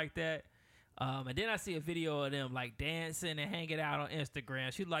something like that. And then I see a video of them like dancing and hanging out on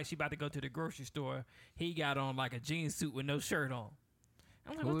Instagram. She about to go to the grocery store. He got on like a jean suit with no shirt on.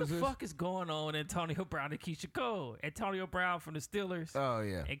 I'm like, Who what is the this? fuck is going on with Antonio Brown and Keisha Cole? Antonio Brown from the Steelers Oh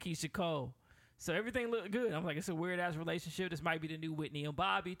yeah. and Keisha Cole. So everything looked good. I'm like, it's a weird ass relationship. This might be the new Whitney and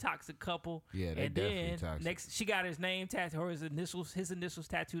Bobby toxic couple. Yeah, they and definitely then toxic. next, she got his name tattooed, or his initials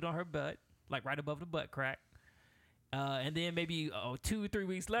tattooed on her butt, like right above the butt crack. And then maybe 2-3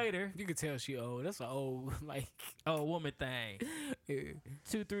 weeks later, You can tell she old. That's an old like. woman thing. Yeah.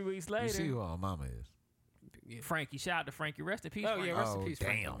 2-3 weeks You see later, who our mama is. Frankie. Shout out to Frankie. Rest in peace. Oh yeah, Frankie. rest in Oh, peace, damn.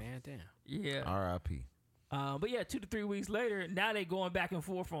 Frankie, man. Damn. Yeah. R.I.P. But yeah, 2 to 3 weeks later, now they going back and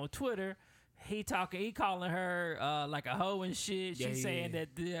forth on Twitter. He calling her like a hoe and shit. Yeah, She's saying that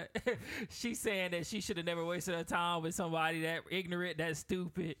she's saying that she should have never wasted her time with somebody that ignorant, that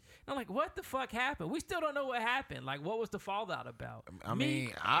stupid. I'm like, what the fuck happened? We still don't know what happened. Like, what was the fallout about? I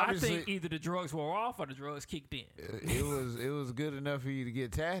mean, I obviously- think either the drugs wore off or the drugs kicked in. It was good enough for you to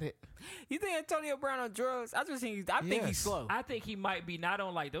get tatted. You think Antonio Brown on drugs? I think he's Yes. slow. I think he might be not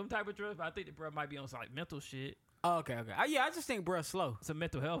on like them type of drugs, but I think the bro might be on some like mental shit, Oh, okay. Yeah, I just think bruh's slow. some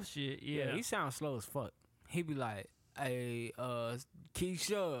mental health shit. Yeah, he sounds slow as fuck. He be like, hey,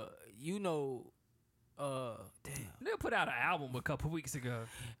 Keisha, you know, damn. They put out an album a couple weeks ago.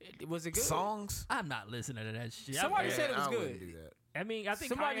 Was it good? Songs. I'm not listening to that shit. Somebody I, said it was I good. wouldn't do that. I mean, I think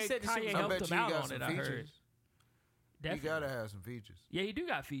Somebody Kanye, said the shit Kanye was- I helped bet him you out got on some it. I heard. features. Definitely. You gotta have some features. Yeah, he do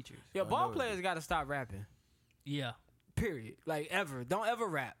got features. Yeah, I ball know players got to stop rapping. Yeah. Period. Like ever. Don't ever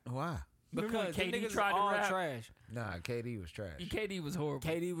rap Why? Remember when because the KD niggas tried are to all rap? trash. Nah, KD was trash. KD was horrible.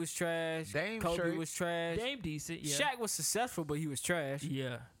 KD was trash. Dame Kobe straight. was trash. Dame decent. Yeah. Shaq was successful, but he was trash.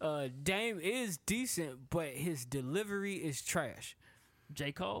 Yeah. Dame is decent, but his delivery is trash.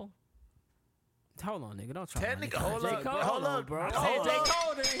 J. Cole. Hold on, nigga. Don't try. Technically, my nigga. hold J. up, Cole. hold up, bro. I hold said J. up.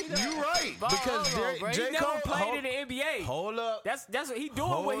 Cole. You right because Hold on, bro. J. He never Cole played in the NBA. Hold up, That's what he doing.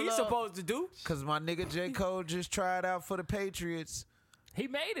 What Hold he's up. supposed to do. because my nigga J. Cole just tried out for the Patriots. He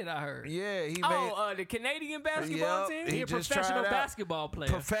made it, I heard. Yeah, he made Oh, the Canadian basketball Yep, team. He he a just professional tried out. basketball player.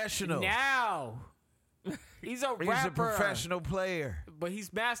 professional. Now, he's a rapper. He's a professional player. But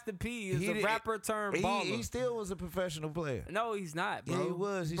he's Master P. Is He a did- rapper turned baller. He still was a professional player. No, he's not, bro. Yeah, he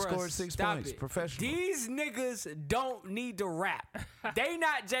was. He Bruh, scored 6 stop points. it. Professional. These niggas don't need to rap. They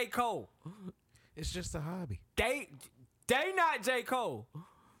not J. Cole. It's just a hobby. They not J. Cole.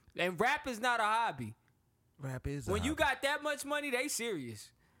 And rap is not a hobby. Rap is When you got that much money, they serious.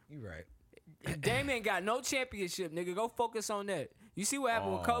 You right. Dame ain't got no championship, nigga. Go focus on that. You see what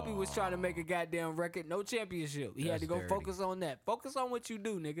happened when Kobe was trying to make a goddamn record? No championship. He had to go focus on that. Focus on what you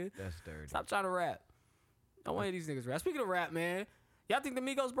do, nigga. That's dirty. Stop trying to rap. I want to hear these niggas rap. Speaking of rap, man, y'all think the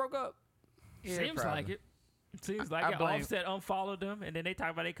Migos broke up? Yeah, Seems probably. like it. Seems like it. Offset unfollowed them, and then they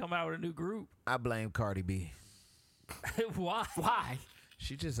talk about they come out with a new group. I blame Cardi B. Why? Why?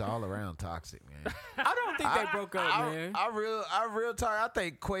 She just all around toxic, man. I don't think they broke up, man. I real talk. I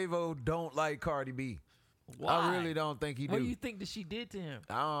think Quavo don't like Cardi B. Why? I really don't think he do. What do you think that she did to him?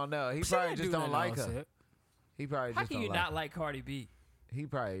 I don't know. He She probably didn't just do don't nothing like to her. Offset. He probably How just can don't you like not her. like Cardi B? He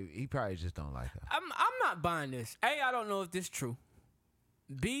probably just don't like her. I'm not buying this. A, I don't know if this true.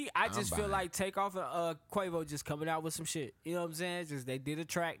 B, I just feel buying like Takeoff and Quavo just coming out with some shit. You know what I'm saying? Just they did a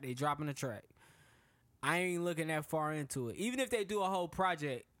track, they dropping a track. I ain't looking that far into it. Even if they do a whole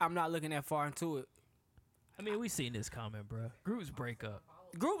project, I'm not looking that far into it. I mean, we seen this coming, bro. Groups break up.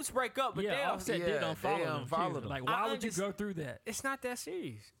 Groups break up, but Yeah, they Offset did they unfollow unfollowed them. them. Like, why I would you just- go through that? it's not that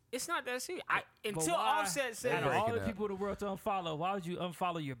serious. It's not that serious. But Until why? Offset Out said, of all breaking the up. people in the world to unfollow, why would you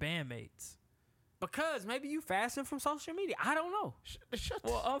unfollow your bandmates? because maybe you fasting from social media. I don't know.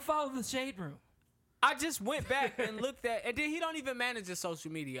 Well, unfollow the Shade Room. I just went back and looked at, and then he don't even manage his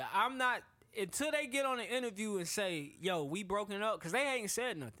social media. I'm not, until they get on an interview and say, yo, we broken up, because they ain't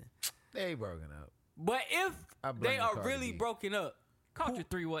said nothing. They ain't broken up. But if I blame they are Cardi really B. broken up, Culture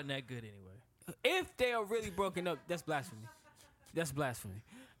 3 wasn't that good anyway. if they are really broken up, that's blasphemy. That's blasphemy.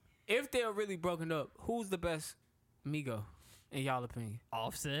 If they are really broken up, who's the best Migo, in y'all opinion?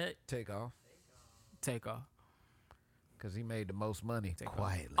 Offset. Take off. Takeoff. Because he made the most money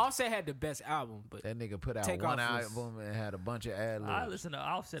quietly. Offset had the best album, but That nigga put out Takeoff one was- album and had a bunch of ad I libs. listen to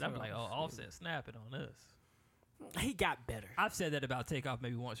Offset. I'm like, oh, Offset snapping on us. he got better. I've said that about Takeoff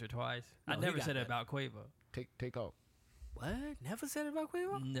maybe once or twice. I No, he never got said it better. about Quavo. Take off. What? Never said it about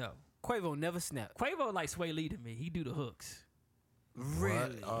Quavo? No. Quavo never snapped. Quavo like Sway Lee to me. He do the hooks.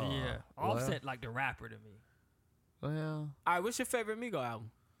 Really? Yeah. well. Offset like the rapper to me. Well, All right, what's your favorite Migo album?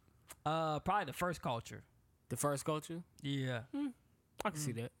 Probably the First Culture. The First Culture? Yeah. I can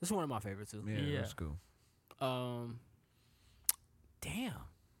see that. It's one of my favorites too. yeah, Yeah. that's cool. Damn.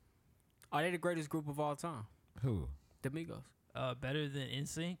 Are they the greatest group of all time? Who? The Migos. Better than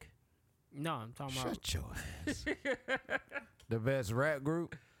NSYNC. No, I'm talking about. Shut your ass. The best rap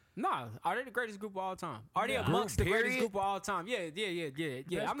group? Nah, are they the greatest group of all time? Are they Yeah. amongst the Group, greatest period? group of all time? Yeah.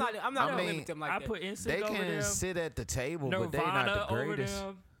 Best I'm not group? gonna I mean, limit them like I that. put NSYNC They over can them. sit at the table, Nirvana but they not the over greatest.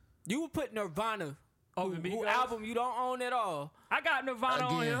 them. You would put Nirvana, Over who Migos? album you don't own at all. I got Nirvana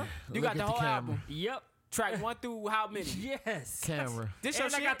on Again, here. You look got at the whole camera. album. Yep. Track 1 through how many? Yes. Camera. This your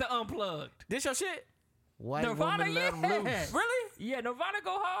And I shit? got the unplugged. This your shit? White Nirvana, women let 'em yeah. loose. Really? Yeah, Nirvana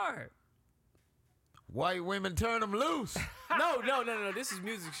go hard. White women turn them loose. No. This is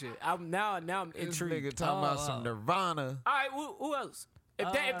music shit. Now I'm This intrigued. nigga talking about some Nirvana. All right, who else?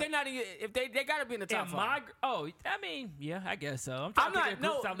 If they're not in, if they gotta be in the top In five. I mean, yeah, I guess so. I'm trying I'm to think not. of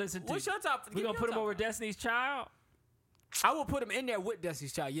No. groups I've listened to. What's your top? We gonna put them over Destiny. Destiny's Child. I will put them in there with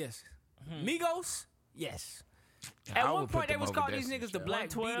Destiny's Child. Yes. Migos. Yes. I At would one put point, they them was over calling these Destiny's niggas the Child.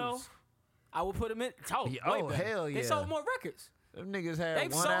 Black 112. Beatles. I would put them in. Oh, Yeah, way oh, better. hell They yeah. sold more records. Them niggas had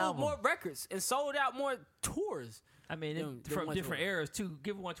They've one sold album. more records and sold out more tours. I mean, Them from 112. different eras too.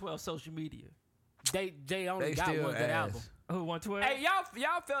 Give 112 social media. They only They got still one good ass. album. Oh, 112. Hey,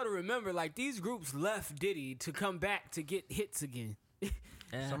 y'all fail to remember, like, these groups left Diddy to come back to get hits again.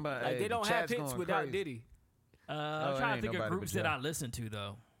 Somebody, Like, hey, they don't the have chat's hits going without crazy. Diddy. I'm it trying ain't to think of nobody groups but that Ja. I listen to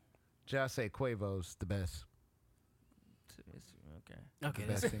though. Just say Quavo's the best. Okay. Okay, The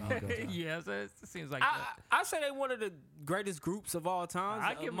that's best thing you go to. Yeah, so it seems like that. I say they one of the greatest groups of all time.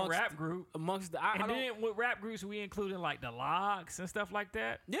 I give them a rap group. Amongst the, I And don't, then with rap groups, we including like the Locks and stuff like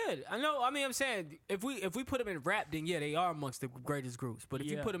that. yeah, I know. I mean, I'm saying if we put them in rap, then yeah, they are amongst the greatest groups. But if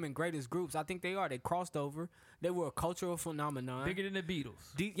you Yeah. put them in greatest groups, I think they are. They crossed over. They were a cultural phenomenon. Bigger than the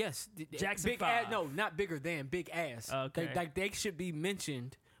Beatles. Yes, Jackson big 5. ass. No, not bigger than big ass. Okay. They should be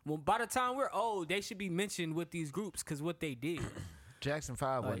mentioned. Well, by the time we're old, they should be mentioned with these groups because what they did. Jackson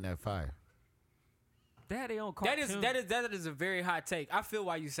 5 wasn't that fire. They had their own That cartoon. is a very hot take. I feel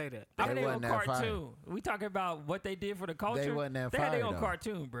why you say that. They had They their own wasn't that fire. cartoon. We talking about what they did for the culture. wasn't that They had their fire, own though.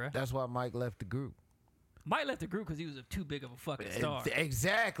 cartoon, bruh. That's why Mike left the group. Mike left the group because he was too big of a fucking star.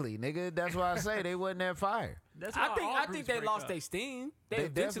 Exactly, nigga. That's why I say they wasn't that fire. That's why all I groups think they break lost up. their steam. They eventually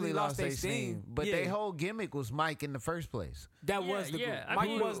definitely lost their steam. But Yeah. their whole gimmick was Mike in the first place. That Yeah, was the yeah. group. I Mike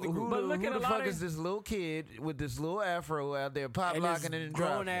mean, was the Who group. But look at the a lot fuck of- is this little kid with this little afro out there pop And locking his and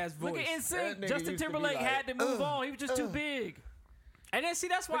grown dropping? ass voice. Look at That NSYNC. nigga Justin used to be Timberlake like, had to move on. He was just too big. And then see,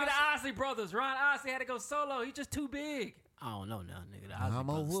 that's why Look at the Osley brothers. Ron Osley had to go solo. He's just too big. I don't know now, nigga. I'm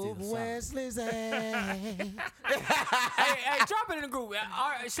a Wolf Wesley's ass. hey, drop it in the group.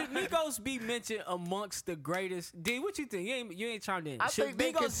 Should Migos be mentioned amongst the greatest? D, what you think? You ain't chimed in. I think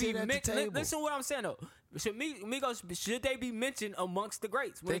they can sit at the table. Listen to what I'm saying though. Should Migos should they be mentioned amongst the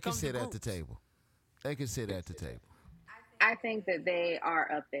greats? When They it can comes sit to at the table. They can sit at the table. I think that they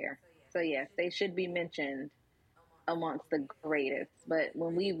are up there. So yes, they should be mentioned amongst the greatest. But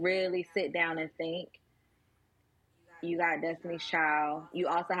when we really sit down and think, you got Destiny's Child. You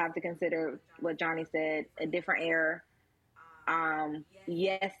also have to consider what Johnny said, a different era.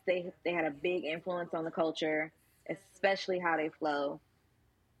 Yes, they had a big influence on the culture, especially how they flow.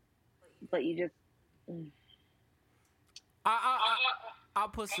 But you just... I'll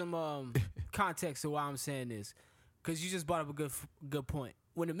put some context to why I'm saying this, because you just brought up a good point.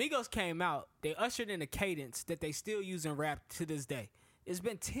 When the Migos came out, they ushered in a cadence that they still use in rap to this day. It's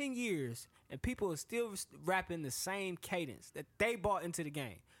been 10 years, and people are still rapping the same cadence that they brought into the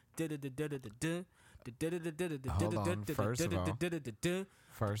game.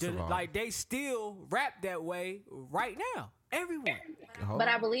 First of all, like they still rap that way right now. Everyone. But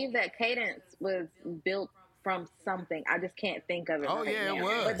I believe that cadence was built from something. I just can't think of it. Oh, right yeah, now. it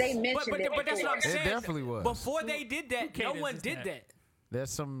was. But they mentioned it. But that's what I'm saying. It definitely was. Before they did that, no one did that. There's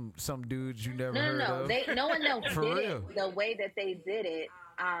some dudes you never No, heard no, of. no one else For did real. it the way that they did it.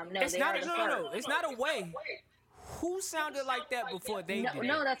 No, It's they not are the no. first. It's not a way. Who sounded like that before they did it?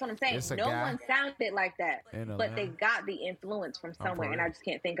 No, that's what I'm saying. It's a No guy one sounded like that, in but they Atlanta. got the influence from for somewhere, and real. I just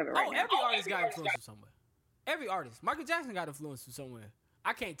can't think of it right now. Every artist got influence from somewhere. Every artist. Michael Jackson got influence from somewhere.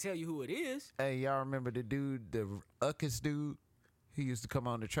 I can't tell you who it is. Hey, y'all remember the dude, the Uckus dude? He used to come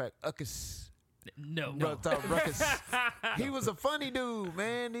on the track. Uckus. No. Ruckus. He was a funny dude,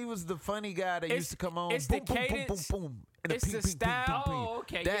 man. He was the funny guy that used to come on. It's boom, the boom, boom, boom, cadence. boom. And It's the style. Oh,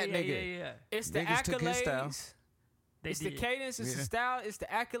 okay. That yeah, nigga. Yeah. It's the Niggas took his style. accolades. They It's the did. cadence, it's the Yeah. style, it's the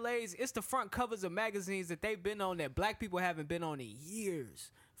accolades, it's the front covers of magazines that they've been on that black people haven't been on in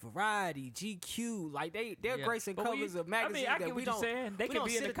years. Variety, GQ, like they're Yeah. gracing But covers of magazines I that get we what you're don't. saying. They we can don't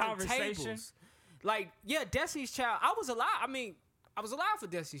be in sit the at them conversation. tables. Like, yeah, Destiny's Child. I was alive. I mean, I was alive for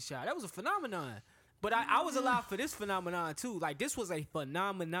Destiny's Child. That was a phenomenon. But I was alive for this phenomenon too. Like, this was a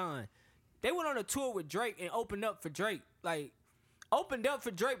phenomenon. They went on a tour with Drake and opened up for Drake. Like, opened up for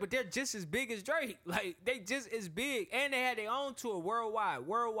Drake, but they're just as big as Drake. Like, they just as big. And they had their own tour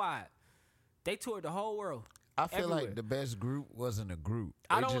worldwide. They toured the whole world. I feel everywhere. like the best group wasn't a group.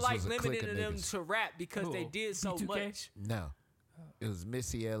 I It don't just like was a clique limiting of them niggas. to rap because they Who? did so B2K? much. No. It was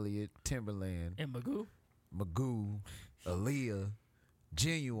Missy Elliott, Timberland, And Magoo. Magoo, Aaliyah,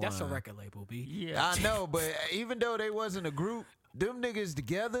 Genuine. That's a record label, B. Yeah. I know, but even though they wasn't a group, them niggas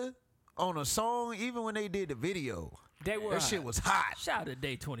together on a song, even when they did the video, They were. that shit was hot. Shout out to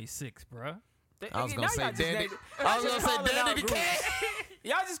Day 26, bro. I was Now gonna say y'all just Danny. named- I y'all was just gonna say calling out Danny the groups. Cat.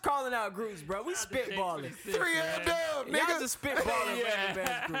 Y'all just calling out groups, bro. We spitballing. 3L Dub, Y'all nigga. just spitballing random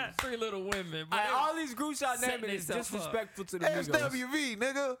ass groups. Three little women. But Like, all these groups y'all Setting naming is themselves up. disrespectful to the Migos. SWV,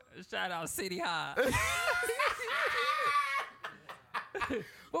 nigga. shout out City High.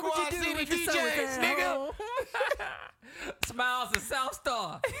 What would Quad you do City if the sun was DJs, at nigga. home? Smiles and South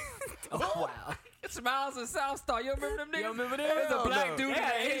Star. Oh, wow. Smiles and South Star. You remember them niggas? You remember them? There's a Hell black no. dude and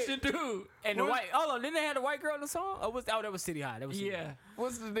Yeah, an yeah. Asian dude. And the white, hold on, didn't they have the white girl in the song? Or was that was City High? That was City Yeah. High.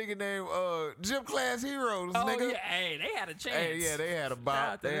 What's the nigga name? Gym Class Heroes, Oh, nigga. yeah. Hey, they had a chance. Hey, yeah, they had a Shout out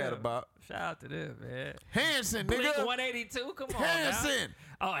bop. to They had a them. bop. Shout out to them, man. Hanson, Blink nigga. 182, come on Hanson. now.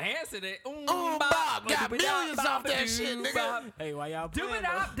 Oh, Hanson. Bob got millions off that shit, nigga. Hey, why y'all Do playing, it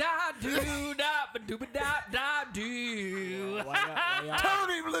bro? up, da do da, but do it da da do. Why y'all, Turn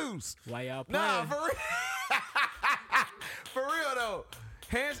him loose. why y'all playing? Nah, for real. For real though.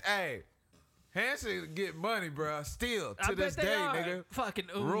 Hanson get money, bro. Still to I this bet they day, are. nigga. Fucking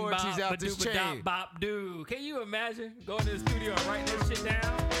Royalties out this chain. bop do. Can you imagine going to the studio and writing this shit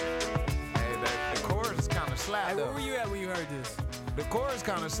down? Hey, the chorus is kind of slap Hey, though. where were you at when you heard this? The chorus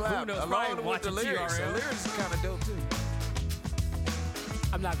kind of slap. knows? Along Probably with the watching lyrics. The TRL. lyrics is kind of dope too.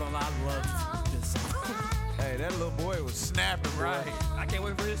 I'm not gonna lie, I love this song. Hey, that little boy was snapping, bro. Right. I can't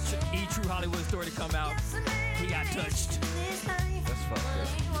wait for his True Hollywood story to come out. He got touched. That's fucked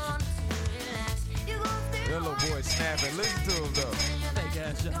up. That little boy snapping. Listen to him though. Fake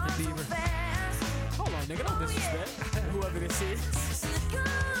ass Justin Bieber. Hold on, nigga, don't disrespect whoever this is.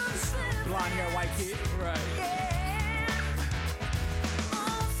 Blonde hair, white kid. Right.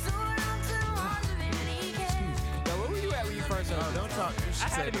 Yo, where were you at when you first heard this? Don't talk. I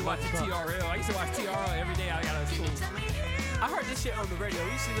had to be watching TRL. I used to watch TRL every day I got out of school. I heard this shit on the radio.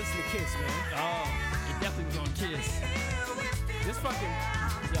 We used to listen to Kiss, man. Oh, it definitely was on Kiss. This fucking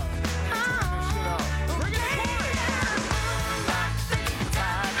yo. Turn this shit off. Bring it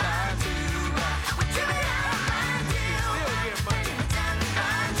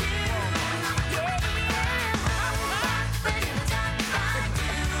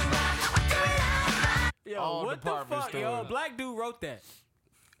Yo, All what the department fuck, yo? stores. Black dude wrote that.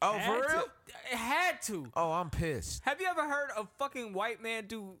 Oh, for real? It had to. Oh, I'm pissed. Have you ever heard a fucking white man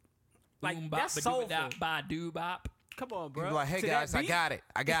do like Boom, that's bop, soulful? ba-doo-ba-da, ba-doo-bop. Come on, He'd bro. be like, hey To that guys, I beat?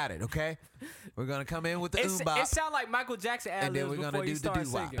 got it, okay? We're gonna come in with the It bop, sound like Michael Jackson and then ad-libs we're before gonna he do the started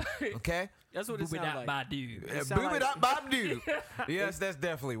doo-wop, singing. okay? That's what it sounds like. Ba-doo. It sound Boop it like- up, bop doo. Yes, that's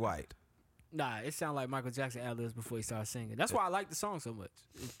definitely white. Nah, it sounded like Michael Jackson ad-libs before he started singing. That's why I like the song so much.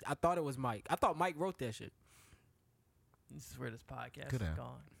 I thought it was Mike. I thought Mike wrote that shit. This is where this podcast Good is app.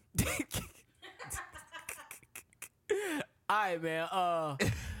 gone. All right, man.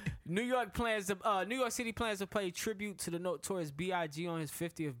 New York City plans to pay tribute to the notorious B.I.G. on his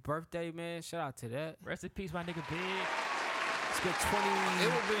 50th birthday, man. Shout out to that. Rest in peace, my nigga Big. Spent 20. It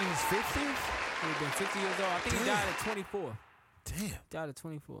would be his 50th? He'd been 50 years old. I think he died at 24. Damn. Died at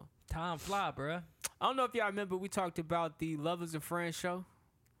 24. Time fly, bruh. I don't know if y'all remember, we talked about the Lovers and Friends show.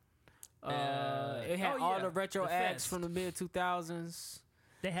 It had all the retro the acts fest. from the mid 2000s.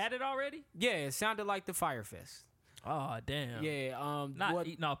 They had it already? Yeah, it sounded like the Fire Fest. Oh, damn. Yeah, Not what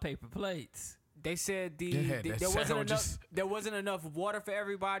eating off paper plates. they said Yeah, there that wasn't sound enough. just- There wasn't enough water for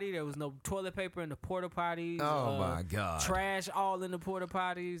everybody. There was no toilet paper in the porta potties. Oh, my God. Trash all in the porta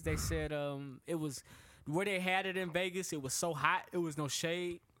potties. They said it was where they had it in Vegas. It was so hot. It was no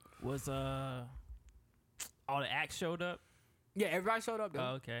shade. Was all the acts showed up? Yeah, everybody showed up though.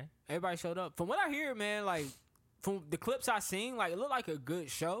 Oh, okay. Everybody showed up. From what I hear, man, like from the clips I seen, like it looked like a good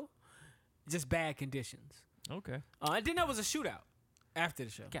show, just bad conditions. Okay. And then there was a shootout after the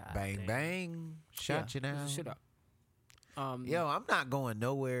show. God Bang, damn. bang. Shot you It down. was a shootout. Yo, I'm not going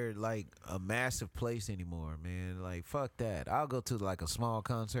nowhere like a massive place anymore, man. Like, fuck that. I'll go to like a small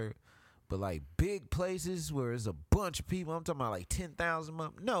concert, but like big places where there's a bunch of people, I'm talking about like 10,000.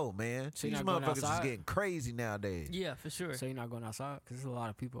 No, man. So you're These not going motherfuckers is outside? getting crazy nowadays. Yeah, for sure. So you're not going outside because there's a lot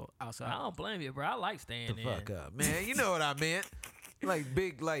of people outside. I don't blame you, bro. I like staying The in. fuck up, man. You know what I meant? Like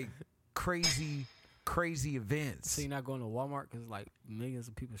big, like crazy events. So you're not going to Walmart because like millions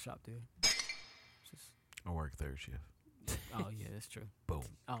of people shop there. I work third shift. Oh yeah, that's true. Boom.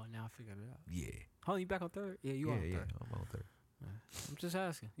 Oh, now I figured it out. Yeah. Oh, you back on third? Yeah, you on yeah, third. I'm on third. I'm just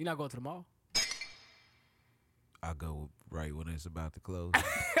asking. You're not going to the mall? I'll go right when it's about to close.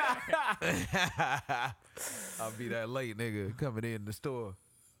 I'll be that late nigga coming in the store.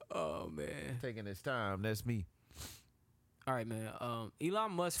 Oh man. Taking his time. That's me. All right, man.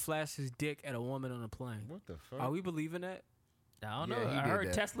 Elon Musk flashed his dick at a woman on a plane. What the fuck? Are we believing that? I don't Yeah, know. he I did heard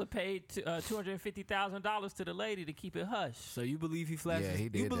that. Tesla paid $250,000 to the lady to keep it hush. So you believe he flashed? Yeah, he You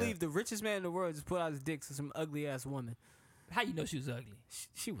did believe that. the richest man in the world just put out his dick to some ugly ass woman? How you know she was ugly?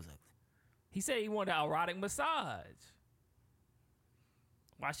 She was ugly. He said he wanted an erotic massage.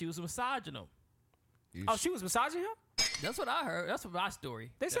 While she was massaging him. Oh, she was massaging him? That's what I heard. That's my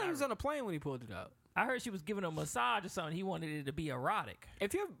story. They said I he was heard. on a plane when he pulled it out. I heard she was giving him a massage or something. He wanted it to be erotic.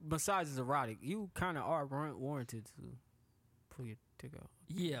 If your massage is erotic, you kind of are warranted to pull your dick out.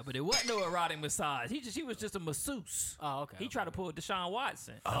 Yeah, but it wasn't no erotic massage. He was just a masseuse. Oh, okay. He tried to pull Deshaun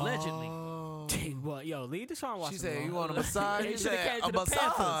Watson, allegedly. Well, yo, leave Deshaun Watson. She said, alone. "You want a massage?" He He should've said, came "A to the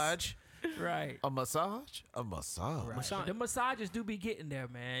Panthers." massage." Right. A massage? A massage. Massage- The massages do be getting there,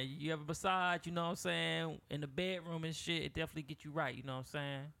 man. You have a massage, you know what I'm saying, in the bedroom and shit, it definitely get you right, you know what I'm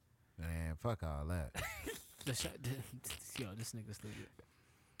saying? Man, fuck all that. Yo, this nigga's stupid.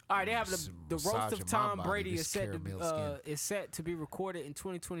 All right, they have the roast Massaging of my Tom body, Brady this is set caramel to skin. is set to be recorded in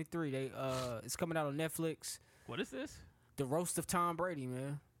 2023. It's coming out on Netflix. What is this? The roast of Tom Brady,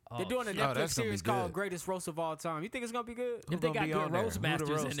 man. They're Oh, doing a shit. Oh, Netflix that's gonna be series called good. Greatest Roast of All Time. You think it's gonna be good? If they gonna got be good on there? roast Who the masters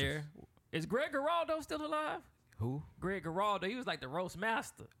in roasters? there. Is Greg Giraldo still alive? Who? Greg Giraldo, he was like the roast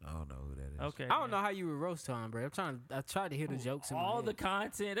master. I don't know who that is. Okay. I don't know how you would roast Tom Brady. I tried to hear the jokes in my All head. the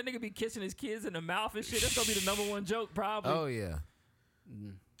content. That nigga be kissing his kids in the mouth and shit. That's gonna be the number one joke, probably. Oh yeah.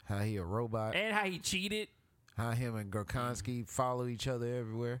 How he a robot? And how he cheated. How him and Gorkonsky follow each other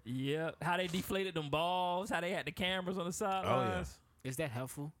everywhere? Yeah. How they deflated them balls. How they had the cameras on the sidelines. Is that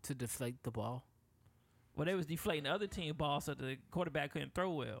helpful to deflate the ball? Well, they was deflating the other team balls so the quarterback couldn't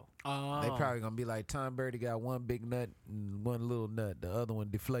throw well. Oh, They probably gonna be like Tom Brady got one big nut and one little nut. The other one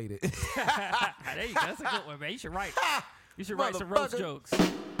deflated. There you go. That's a good one, man. You should write. You should write some roast Motherfucker.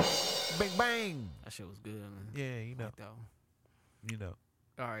 jokes. Bang bang. that shit was good, man. Yeah, you know. Like that one. You know.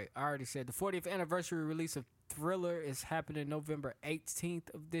 All right, I already said the 40th anniversary release of Thriller is happening November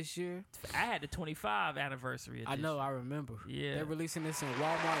 18th of this year. I had the 25 anniversary edition. I know, I remember. Yeah. They're releasing this in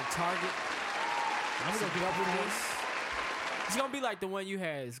Walmart and Target. I'm gonna go double this. It's gonna be like the one you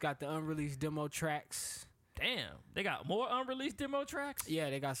had. It's got the unreleased demo tracks. Damn, they got more unreleased demo tracks? Yeah,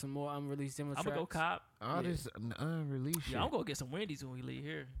 they got some more unreleased demo tracks. I'm gonna go cop. All this unreleased shit. Yeah, I'm gonna get some Wendy's when we leave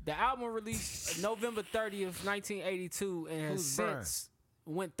here. The album released November 30th, 1982, and has since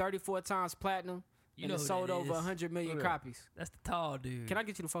went 34 times platinum. You and know it who sold that over is. 100 million copies. That's the tall dude. Can I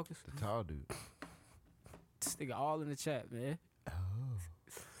get you to focus? The tall dude. This nigga all in the chat, man. Oh.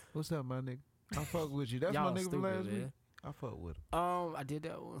 What's up, my nigga? I fuck with you. That's Y'all my nigga from stupid, last man. week. I fuck with him. I did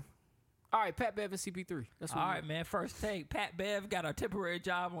that one. All right, Pat Bev and CP3. That's what All we right, man. First take. Pat Bev got a temporary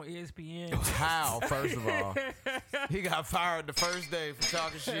job on ESPN. How, first of all? He got fired the first day for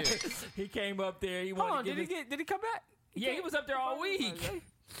talking shit. He came up there. He Hold wanted on, to did he come back? Yeah, he was up there all week.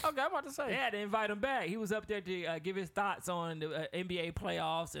 Okay, I'm about to say. They had to invite him back. He was up there to give his thoughts on the NBA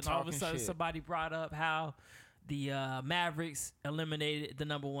playoffs, and all of a Talking sudden shit. somebody brought up how the Mavericks eliminated the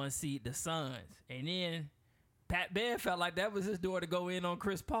number 1 seed, the Suns. And then Pat Bev felt like that was his door to go in on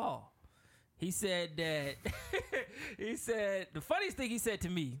Chris Paul. He said that the funniest thing he said to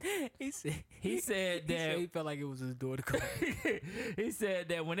me, he said that he felt like it was his door to go. he said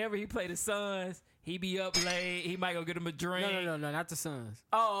that whenever he played the Suns, he be up late. He might go get him a drink. No, not the Suns.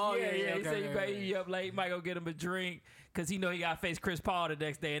 Oh, yeah. He Okay, said okay. he be up late. He might go get him a drink because he know he got to face Chris Paul the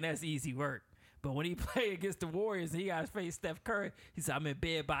next day, and that's easy work. But when he play against the Warriors and he got to face Steph Curry, he said, I'm in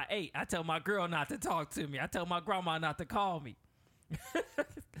bed by 8. I tell my girl not to talk to me. I tell my grandma not to call me.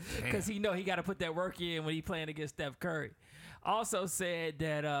 Because he know he got to put that work in when he playing against Steph Curry. Also said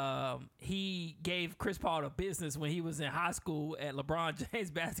that he gave Chris Paul the business when he was in high school at LeBron James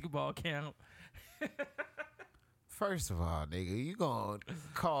basketball camp. First of all, nigga, you gonna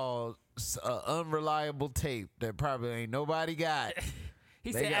call an unreliable tape that probably ain't nobody got.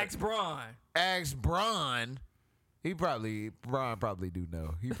 He They said, got- ask Bron. Ask Bron. Bron probably do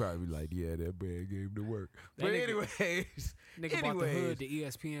know. He probably like, yeah, that man gave him the work. That But nigga- anyways, Nigga bought the hood to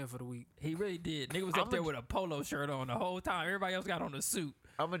ESPN for the week. He really did. Nigga was up there with a polo shirt on the whole time. Everybody else got on a suit.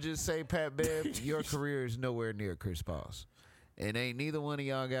 I'm gonna just say, Pat Bev, your career is nowhere near Chris Paul's, and ain't neither one of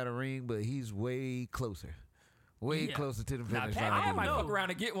y'all got a ring, but he's way closer. Way Yeah. closer to the Nah, finish Pat, line. I than might you. fuck around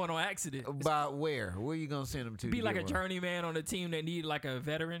and get one on accident. About where? Where you gonna send him to? Be to like a get one? journeyman on a team that need like a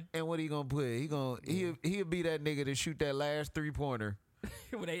veteran. And what he gonna put? He'll be that nigga to shoot that last 3-pointer,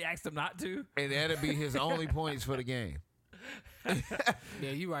 When they asked him not to. and that'll be his only points for the game.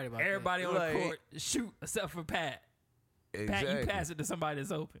 Yeah, you right about Everybody on Like- the court shoot except for Pat. Pat, Exactly. you pass it to somebody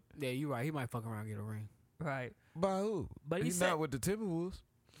that's open. that. Yeah, you right. He might fuck around and get a ring. Right. By who? But he he's said- not with the Timberwolves.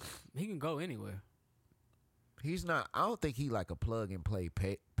 He can go anywhere. He's not. I don't think he like a plug and play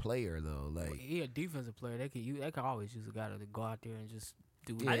player though. Like He a defensive player. They can always use a guy to go out there and just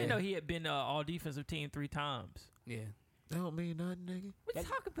do it. I didn't know he had been all defensive team 3 times. Yeah. that don't mean nothing, nigga. What you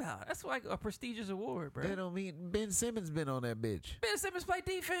talking about? That's like a prestigious award, bro. That don't mean Ben Simmons been on that bitch. Ben Simmons played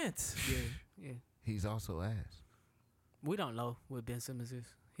defense. Yeah. He's also ass. We don't know what Ben Simmons is.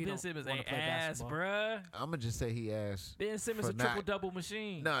 He Ben don't Simmons wanna ain't play ass, basketball. bruh. I'm gonna just say he ass. Ben Simmons for a not- triple-double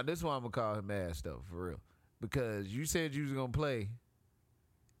machine. Nah, this is why I'm gonna call him ass though, for real. Because you said you was gonna play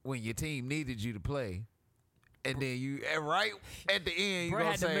when your team needed you to play, and then you right at the end you Bro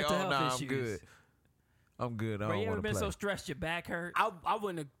gonna had the say, mental "Oh health no, I'm issues. good. I'm good. I Bro, don't you ever want to been play." so stressed your back hurt? I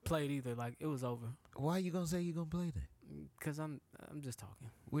wouldn't have played either. Like it was over. Why you gonna say you gonna play then? Cause I'm just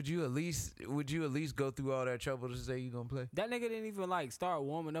talking. Would you at least go through all that trouble to say you gonna play? That nigga didn't even like start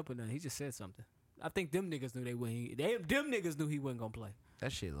warming up or nothing. He just said something. I think them niggas knew they wouldn't. Them niggas knew he wasn't gonna play.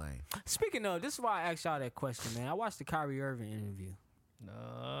 That shit lame. Speaking of, this is why I asked y'all that question, man. I watched the Kyrie Irving interview,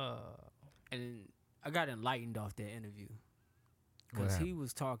 and I got enlightened off that interview What because he happened?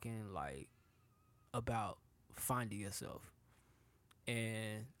 was talking like about finding yourself,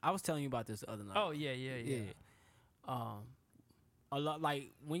 and I was telling you about this the other night. Oh, yeah. A lot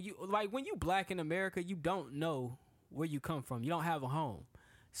like when you black in America, you don't know where you come from. You don't have a home,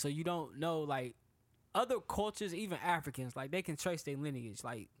 so you don't know like other cultures, even Africans. Like they can trace their lineage.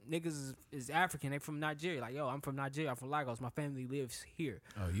 Like niggas is African. They from Nigeria. Like yo, I'm from Nigeria. I'm from Lagos. My family lives here.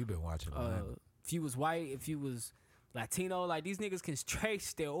 Oh, you been watching If you was white, if you was Latino, like these niggas can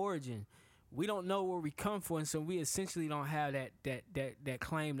trace their origin. We don't know where we come from, so we essentially don't have that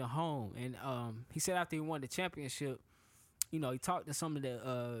claim to home. And he said after he won the championship, you know, he talked to some of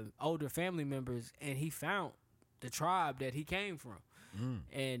the older family members, and he found the tribe that he came from,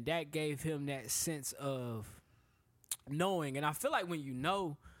 and that gave him that sense of knowing. And I feel like when you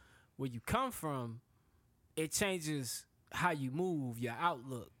know where you come from, it changes how you move, your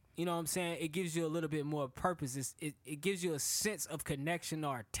outlook. You know what I'm saying? It gives you a little bit more purpose. It gives you a sense of connection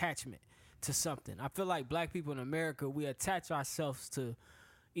or attachment to something. I feel like black people in America, we attach ourselves to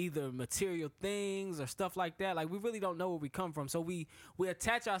either material things or stuff like that. Like, we really don't know where we come from. So we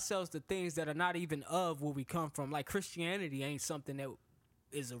attach ourselves to things that are not even of where we come from. Like, Christianity ain't something that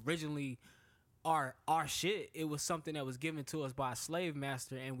is originally our shit. It was something that was given to us by a slave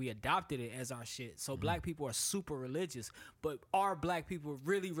master, and we adopted it as our shit. So black people are super religious, but are black people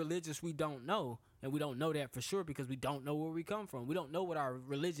really religious? We don't know. And we don't know that for sure because we don't know where we come from. We don't know what our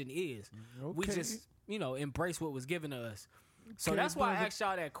religion is. Okay. We just, embrace what was given to us. So that's why I asked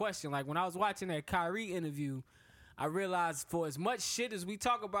y'all that question. Like, when I was watching that Kyrie interview, I realized for as much shit as we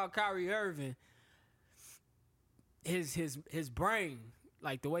talk about Kyrie Irving, his brain,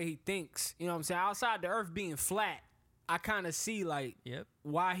 like the way he thinks, you know what I'm saying? Outside the earth being flat, I kind of see like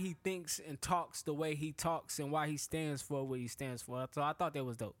why he thinks and talks the way he talks and why he stands for what he stands for. So I thought that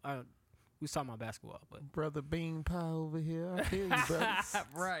was dope. We was talking about basketball, but Brother Bean Pie over here. I feel you, brother.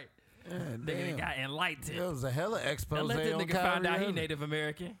 Right. Yeah, nigga got enlightened. That was a hella expose Don't let this on nigga Kyrie find out he Irving. Native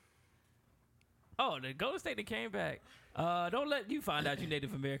American. Oh, the Golden State that came back. Don't let you find out you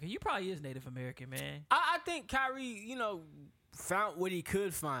Native American. You probably is Native American, man. I think Kyrie, found what he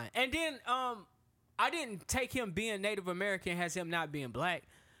could find. And then I didn't take him being Native American as him not being black.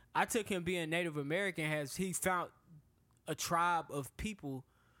 I took him being Native American as he found a tribe of people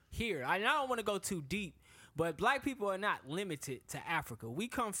here. I don't want to go too deep, but black people are not limited to Africa. We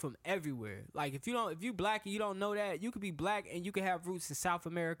come from everywhere. Like, if you black and you don't know that, you could be black and you could have roots in South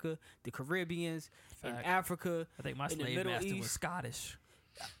America, the Caribbeans, in Africa. I think my in the slave Middle master East. was Scottish.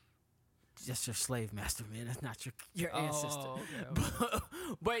 Just your slave master, man. That's not your ancestor. Okay.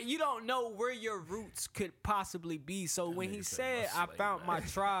 But you don't know where your roots could possibly be. So when he said, I found my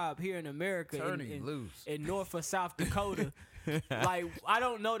tribe here in America, in North or South Dakota, like, I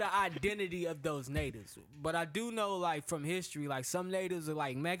don't know the identity of those natives. But I do know, like, from history, like, some natives are,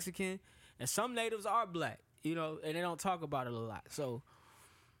 like, Mexican, and some natives are black, and they don't talk about it a lot. So,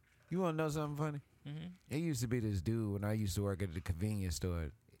 you want to know something funny? Mm-hmm. There used to be this dude when I used to work at the convenience store.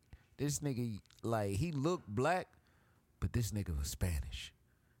 This nigga, like, he looked black, but this nigga was Spanish.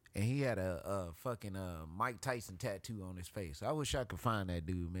 And he had a fucking Mike Tyson tattoo on his face. I wish I could find that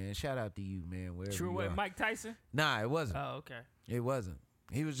dude, man. Shout out to you, man, wherever True you way, are. Mike Tyson? Nah, it wasn't. Oh, okay. It wasn't.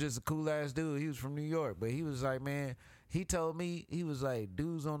 He was just a cool-ass dude. He was from New York. But he was like, man, he told me, he was like,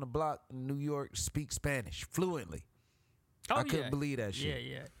 dudes on the block in New York speak Spanish fluently. I couldn't believe that shit.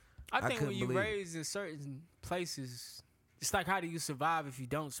 Yeah. I think when you raised in certain places, it's like, how do you survive if you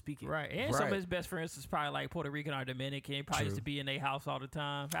don't speak it? Right. And some of his best friends is probably like Puerto Rican or Dominican. Probably used to be in their house all the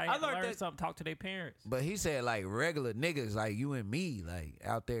time. I learned that something, talk to their parents. But he said, like, regular niggas like you and me, like,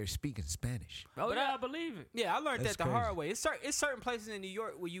 out there speaking Spanish. Oh, but yeah, I believe it. Yeah, I learned that the hard way. It's certain places in New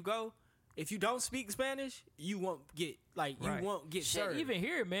York where you go, if you don't speak Spanish, you won't get, served. Even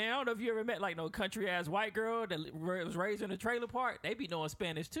here, man, I don't know if you ever met, like, no country-ass white girl that was raised in a trailer park. They be knowing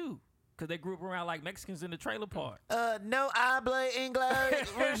Spanish, too. Because they grew up around, like, Mexicans in the trailer park. No habla inglés.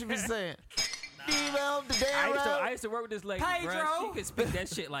 What you be saying? I used to work with this lady, Pedro. bro. She could speak that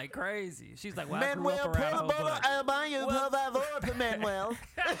shit like crazy. She's like, well, I grew up around Manuel.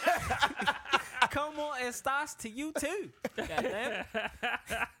 Como estas to you, too. Goddamn.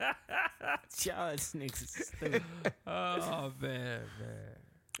 Y'all niggas stupid. Oh, man.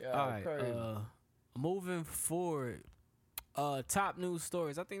 All right, moving forward. Top news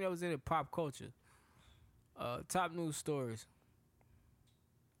stories. I think that was in pop culture. Top news stories.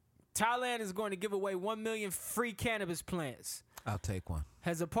 Thailand is going to give away 1 million free cannabis plants. I'll take one.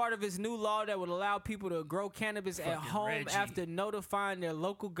 As a part of its new law that would allow people to grow cannabis at home Reggie. after notifying their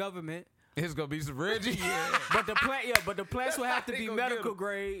local government. It's gonna be some Reggie. But the plants will have to be medical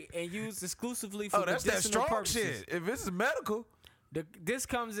grade and used exclusively for that's medicinal that strong purposes. shit. If this is medical. This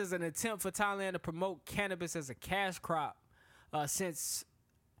comes as an attempt for Thailand to promote cannabis as a cash crop, since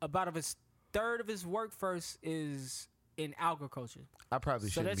about a third of its workforce is in agriculture. I probably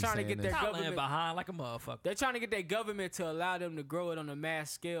So they're shouldn't be trying to saying get that. their Thailand government behind like a motherfucker. They're trying to get their government to allow them to grow it on a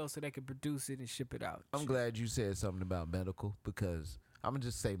mass scale so they can produce it and ship it out. I'm glad you said something about medical because I'm gonna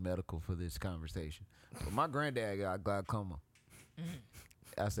just say medical for this conversation. But my granddad got glaucoma.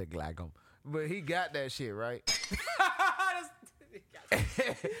 I said glaucoma, but he got that shit right.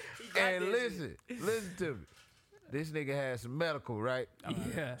 And listen to me. This nigga had some medical, right?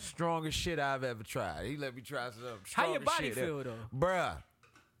 Yeah. Strongest shit I've ever tried. He let me try some How your strongest body shit feel ever. though? Bruh,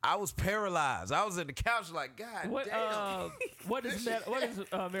 I was paralyzed. I was in the couch like, God What damn. what does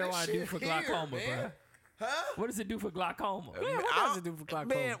marijuana do for here, glaucoma, man. bro? Huh? What does it do for glaucoma? Yeah, what does it do for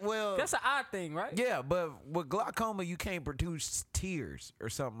glaucoma? Man, well, that's an odd thing, right? Yeah, but with glaucoma, you can't produce tears or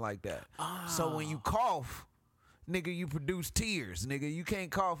something like that. So when you cough, nigga, you produce tears, nigga. You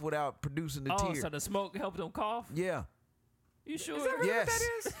can't cough without producing the tears. So the smoke helps them cough? Yeah. You sure? Is that really what that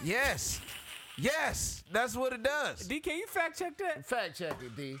is? Yes. Yes. That's what it does. D, can you fact check that? Fact check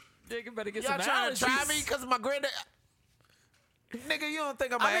it, D. Nigga better get Y'all some trying to try allergies. me because my granddad... Nigga, you don't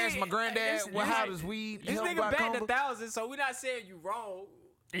think I'm going to ask my granddad how does weed This help nigga batting glaucoma? 1,000, so we're not saying you wrong.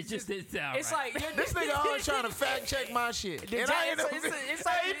 It just didn't sound It's right. like This nigga always trying to fact check my shit. The And Jack- I ain't it's- no- it's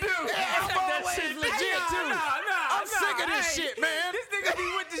like- Hey, dude. Yeah, I'm that always shit's legit, legit, too. I'm sick of this Hey, shit, man. This nigga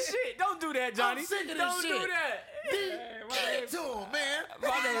be with the shit. Don't do that, Johnny. I'm sick of this Don't shit. do that. Get to him, man.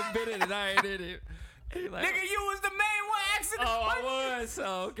 My name been in it, I ain't in it. He like, Nigga, you was the main one asking the oh, question. I was. So,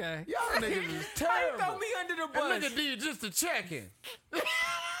 okay. Y'all niggas is How you terrible. throw me under the And bus? look at D just a checking.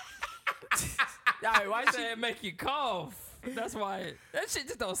 Why Why she? say it make you cough? That's why that shit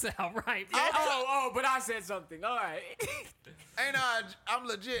just don't sound right. Oh, but I said something. All right. Ain't I'm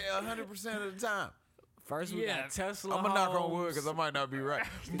legit 100% of the time. First we Yeah. got Tesla. I'm gonna knock on wood Homes. because I might not be right.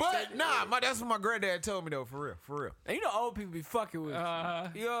 But nah, that's what my granddad told me though, for real, for real. And you know old people be fucking with you. You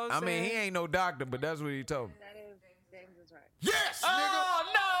know what I'm I saying? mean, he ain't no doctor, but that's what he told me. That is, James is right. Yes,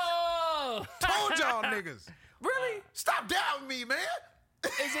 Oh nigga. Told y'all niggas. Really? Stop doubting me, man.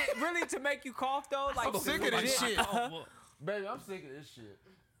 Is it really to make you cough though? Like I'm sick of this shit. no! Baby, I'm sick of this shit.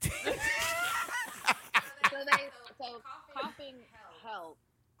 So coughing helps,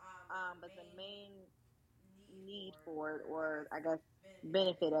 but the main need for it, or I guess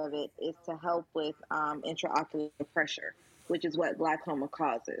benefit of it, is to help with intraocular pressure, which is what glaucoma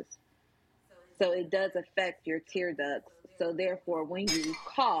causes. So it does affect your tear ducts. So therefore, when you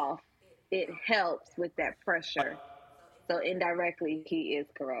cough, it helps with that pressure. So indirectly, he is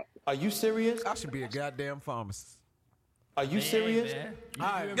correct. Are you serious? I should be a goddamn pharmacist. Are you serious?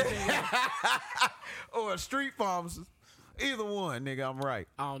 Man. Or a street pharmacist. Either one, nigga, I'm right.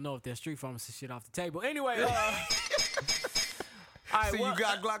 I don't know if that street pharmacist shit off the table. Anyway, all right, See, you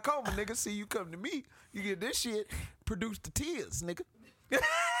got glaucoma, nigga. See, you come to me, you get this shit, produce the tears, nigga.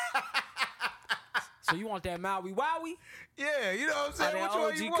 so you want that Maui Wowie? Yeah, you know what I'm saying? That Which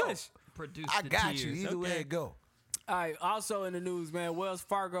one you OG want? Kush. Produce I the got tears. you. Either way it go. All right. Also in the news, man, Wells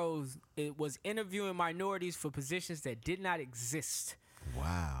Fargo was interviewing minorities for positions that did not exist.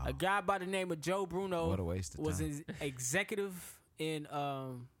 Wow. A guy by the name of Joe Bruno What a waste of was time. an executive in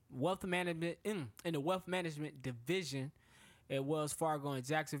wealth management in the wealth management division at Wells Fargo in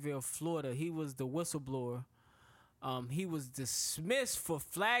Jacksonville, Florida. He was the whistleblower. He was dismissed for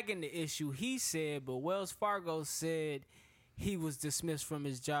flagging the issue, he said, but Wells Fargo said he was dismissed from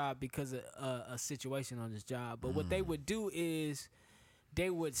his job because of a situation on his job. But what they would do is they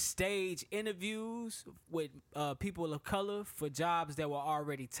would stage interviews with people of color for jobs that were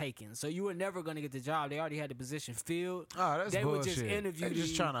already taken. So you were never going to get the job. They already had the position filled. Oh, that's they bullshit. would just interview They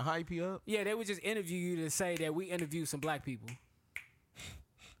just you. trying to hype you up. Yeah, they would just interview you to say that we interviewed some black people.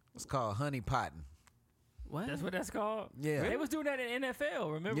 It's called honey potting. What? That's what that's called. Yeah. They was doing that in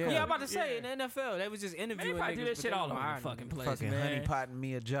NFL. Remember? Yeah. Yeah, I'm about to say in the NFL they was just Man, interviewing. they probably do niggas, that but shit they all don't over hire the fucking niggas. place, Fucking man. honey potting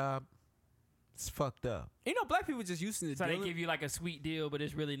me a job. It's fucked up. You know, black people just used to So they deal. give you like a sweet deal, but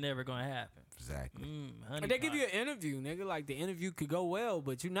it's really never gonna happen. Exactly. Honey They give pot. you an interview, nigga. Like the interview could go well,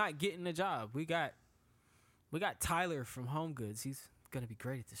 but you're not getting the job. We got Tyler from Home Goods. He's gonna be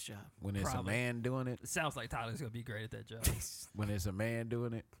great at this job. When it's Probably. a man doing it, It sounds like Tyler's gonna be great at that job. when it's a man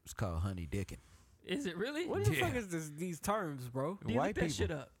doing it, it's called honey dicking. Is it really? What the fuck is these terms, bro? Do you White look that people.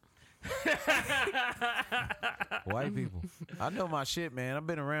 shit up? White people. I know my shit, man. I've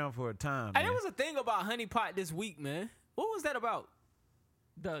been around for a time. Hey, Man. there was a thing about Honey Pot this week, man. What was that about?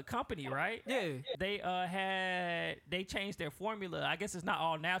 The company, right? Yeah. They changed their formula. I guess it's not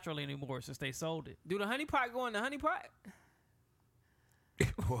all natural anymore since they sold it. Do the Honey Pot go in the Honey Pot?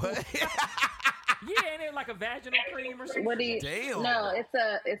 What? Yeah, ain't it like a vaginal cream or something? What do you? Damn. No,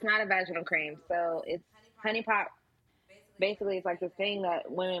 it's not a vaginal cream. So it's honey pot. Basically, it's like the thing that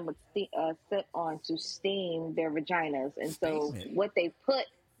women would sit on to steam their vaginas, and so Steam it. what they put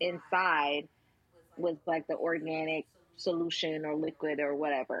inside was like the organic solution or liquid or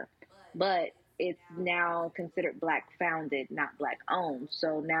whatever. But it's now considered black founded, not black owned.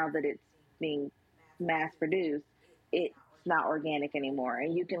 So now that it's being mass produced, it's not organic anymore.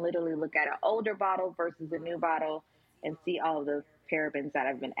 And you can literally look at an older bottle versus a new bottle and see all of the parabens that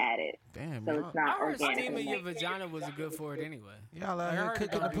have been added. Damn, So y'all, it's not I heard organic steaming anymore. your vagina was good for it anyway. y'all out I here heard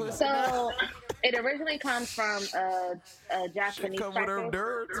cooking the about it. pussy. So it originally comes from a Shit Japanese come with them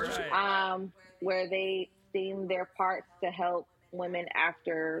practice, dirts. where they steam their parts to help women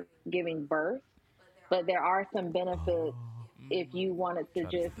after giving birth. but there are some benefits if you wanted to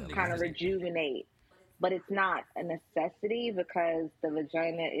just kind of rejuvenate. But it's not a necessity because the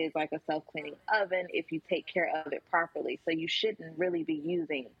vagina is like a self-cleaning oven if you take care of it properly. So you shouldn't really be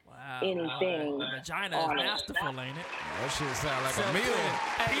using anything. The vagina is masterful, ain't it? That shit sound like a meal.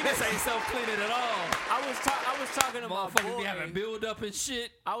 Hey, this ain't self-cleaning at all. I was talking to my Motherfuckers boy. be having build up and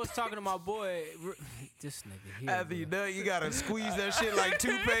shit. I was talking to my boy. This nigga here. After you done, you gotta squeeze that shit like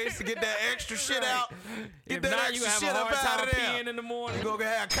toothpaste to get that extra shit out. Get If that not, you extra have shit a up hard out time of there. peeing in the morning. You gonna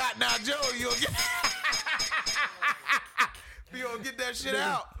have Cotton Eye Joe. You gonna get that shit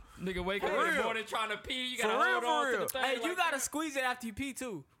out. Nigga wake up in the morning trying to pee. You For gotta real, hold on for to real. the thing. Hey, you like gotta squeeze it after you pee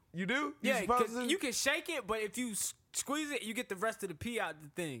too. You do? Yeah, supposed because to? you can shake it, but if you squeeze it, you get the rest of the pee out the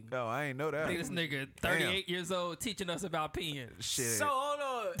thing. No, I ain't know that. This nigga, 38 years old, teaching us about peeing. Shit. So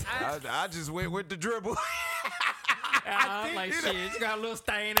hold on. I just went with the dribble. I'm like, shit, you got a little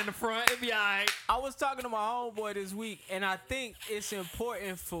stain in the front. It'll be all right. I was talking to my homeboy this week, and I think it's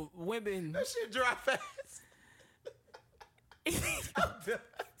important for women. That shit dry fast.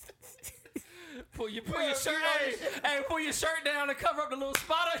 Pull your shirt. Hey, pull your shirt down and cover up the little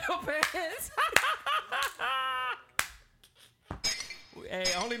spot on your pants. Hey,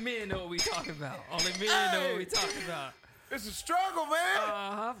 only men know what we talking about. Only men know what we talking about. It's a struggle, man.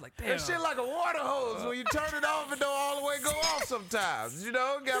 I'm like, damn. That shit like a water hose. When you turn it off, it don't all the way go off sometimes. You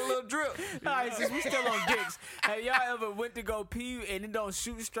know, got a little drip. All right, since we still on dicks, have y'all ever went to go pee and it don't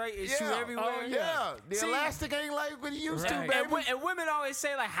shoot straight and shoot everywhere? Oh, yeah. The See, elastic ain't like what it used to, Right. baby. and women always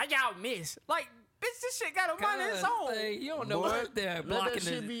say, like, how y'all miss? Like, bitch, this shit got a mind of its own. Hey, you don't know Boy, what they're let blocking that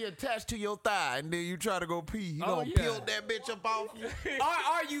shit the... be attached to your thigh, and then you try to go pee. You Oh, gonna yeah. peel that bitch up off you.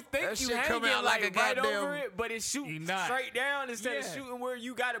 Or you think That you shit hang come it out like a right goddamn- over it, but it's shooting You not. straight down instead of Yeah. shooting where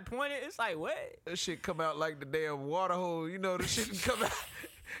you got it pointed. It's like, what? That shit come out like the damn water hose. You know, the shit can come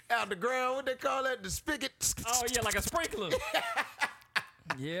out the ground. What they call that? The spigot. Oh, yeah, like a sprinkler.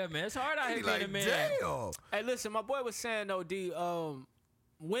 Yeah, man, it's hard out here Be being like, a man. damn. Hey, listen, my boy was saying, though, D,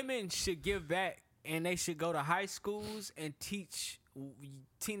 women should give back and they should go to high schools and teach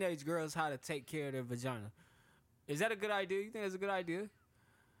teenage girls how to take care of their vagina. Is that a good idea? You think that's a good idea?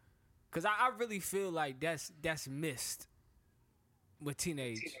 Because I really feel like that's missed with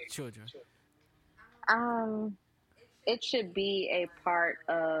teenage children. It should be a part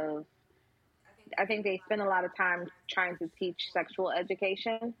of. I think they spend a lot of time trying to teach sexual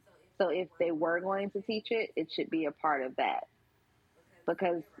education. So if they were going to teach it, it should be a part of that.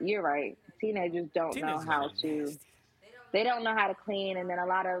 Because you're right, teenagers don't know how to. They don't know how to clean, and then a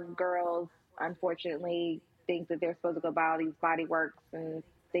lot of girls, unfortunately, think that they're supposed to go buy all these body works and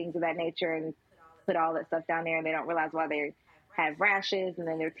things of that nature and put all that stuff down there, and they don't realize why they have rashes, and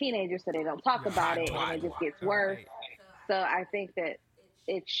then they're teenagers, so they don't talk about it, and it just gets worse. So I think that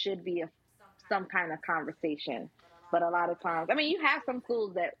it should be some kind of conversation. But a lot of times, I mean, you have some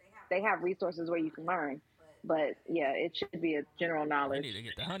schools that they have resources where you can learn. But, yeah, it should be a general We knowledge. need to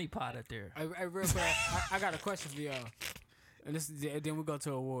get the honey pot up there. Hey, real quick, I got a question for y'all. And then we go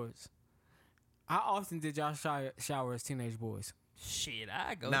to awards. How often did y'all shower as teenage boys? Shit,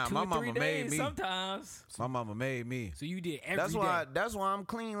 I go Nah, 2 my or 3 mama made days me. sometimes. My mama made me. So you did every That's why I'm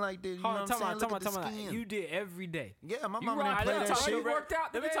clean like this. You know what I'm saying? Look at the skin. You did every day. Yeah, my You mama rock- didn't play let me that talk to shit. a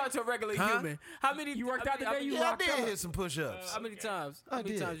reg- Let me talk to a regular Huh? human. How many You worked out today? You Yeah, I rocked did out? hit some push-ups. How many times? I How many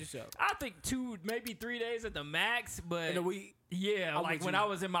did. times you show? I think 2, maybe 3 days at the max, but In a week? yeah, I'm like with when you. I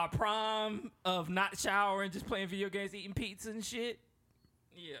was in my prime of not showering, just playing video games, eating pizza and shit.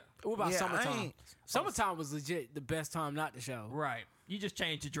 Yeah, What about Yeah, I summertime? ain't- Summertime was legit the best time not to shower. right. You just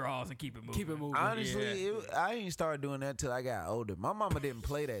change your drawers and keep it moving. Keep it moving. Honestly, I ain't started doing that till I got older. My mama didn't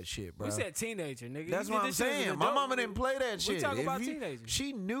play that shit, bro. We said teenager, nigga. That's You what did I'm this shit as an saying. My adult. mama didn't play that shit. We talk If about you- teenagers.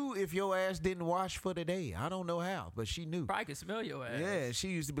 She knew if your ass didn't wash for the day. I don't know how, but she knew. Probably can smell your ass. Yeah, she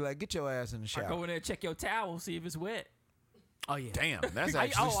used to be like, "Get your ass in the I shower." go in there and check your towel, see if it's wet. Oh yeah. Damn, that's I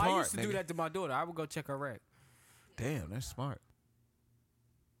actually smart. used to do nigga. that to my daughter. I would go check her rack. Damn, that's smart.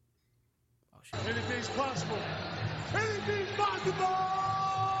 Anything's possible. Anything's possible.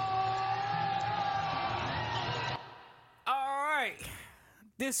 All right.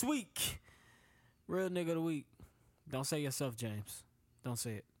 This week, real nigga of the week. Don't say yourself, James. Don't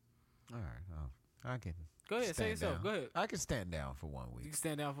say it. All right, I can. Go ahead, say stand yourself. down. Go ahead. I can stand down for 1 You week. can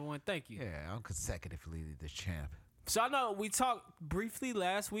stand down for one. Thank you. Yeah, I'm consecutively the champ. So I know we talked briefly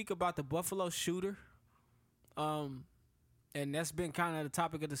last week about the Buffalo shooter. And that's been kind of the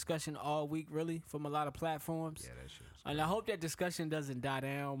topic of discussion all week, really, from a lot of platforms. Yeah, that shit. And I hope that discussion doesn't die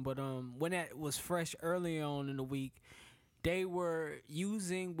down. But when that was fresh early on in the week, they were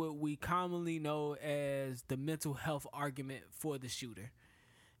using what we commonly know as the mental health argument for the shooter.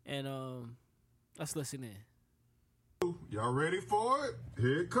 And Let's listen in. Y'all ready for it?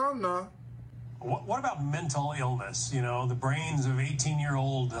 Here it come now. What about mental illness? You know, the brains of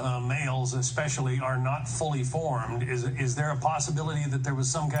 18-year-old males especially are not fully formed. Is there a possibility that there was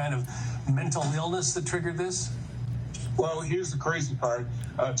some kind of mental illness that triggered this? Well, here's the crazy part.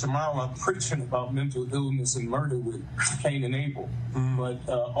 Tomorrow I'm preaching about mental illness and murder with Cain and Abel. But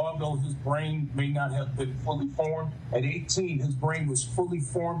although his brain may not have been fully formed, at 18 his brain was fully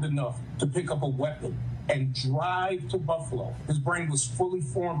formed enough to pick up a weapon and drive to Buffalo. His brain was fully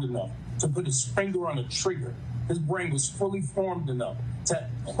formed enough to put his finger on a trigger. His brain was fully formed enough to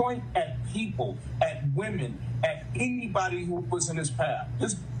point at people, at women, at anybody who was in his path.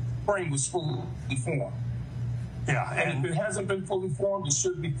 His brain was fully formed. Yeah, and if it hasn't been fully formed, it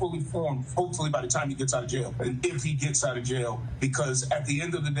should be fully formed, hopefully by the time he gets out of jail. And if he gets out of jail, because at the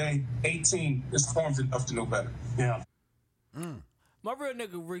end of the day, 18 is formed enough to know better. Yeah. My real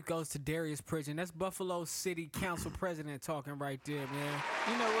nigga Rico's to Darius Prison. That's Buffalo City Council president talking right there, man.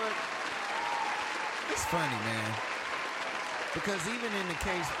 You know what? It's funny, man. Because even in the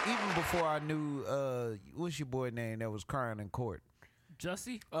case, even before I knew, what's your boy name that was crying in court?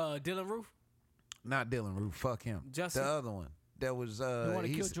 Jussie? Dylan Roof? Not Dylan Roof. Fuck him. Jussie? The other one. That was, the one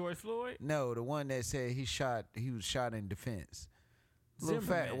that killed George Floyd? No, the one that said he was shot in defense. Little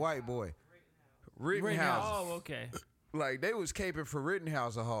fat Zimmerman. white boy. Rittenhouse. Oh, okay. Like, they was caping for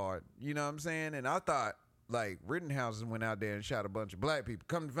Rittenhouse hard. You know what I'm saying? And I thought, like, Rittenhouse went out there and shot a bunch of black people.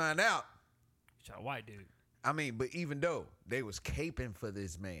 Come to find out. Shot a white dude. I mean, but even though they was caping for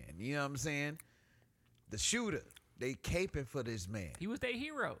this man, you know what I'm saying? The shooter, they caping for this man. He was their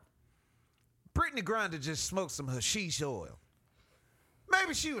hero. Brittany Griner just smoked some hashish oil.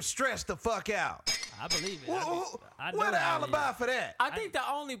 Maybe she was stressed the fuck out. I believe it. I know What an how it alibi is. for that? I think the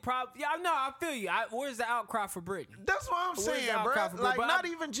only problem, I feel you. Where's the outcry for Britney? That's what I'm Where's saying, the outcry bro. for Like, Britney? not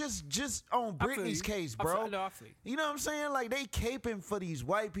even just on I feel Britney's you. case, I bro. feel you. You know what I'm saying? Like, they caping for these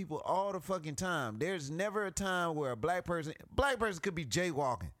white people all the fucking time. There's never a time where a black person could be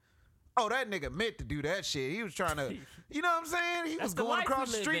jaywalking. Oh, that nigga meant to do that shit. He was trying to, you know what I'm saying? He was the going life across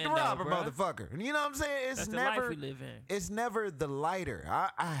we the live street in, to though, rob a bruh. motherfucker. You know what I'm saying? It's That's the never, life we live in. it's never the lighter.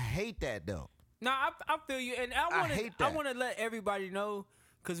 I hate that though. No, I feel you, and I hate that. want to let everybody know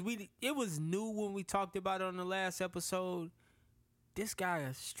because it was new when we talked about it on the last episode. This guy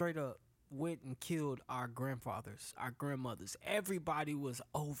straight up went and killed our grandfathers, our grandmothers. Everybody was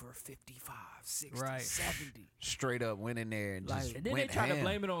over 55, 60, Right. 70. Straight up went in there and just And then went they try to ham.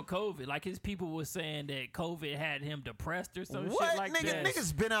 blame it on COVID. Like his people were saying that COVID had him depressed or some What? shit like that.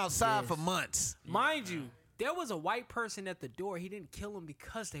 Niggas been outside for months. Mind you, there was a white person at the door. He didn't kill them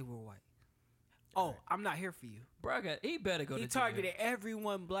because they were white. Oh, I'm not here for you. Bruh, he better go He to jail. targeted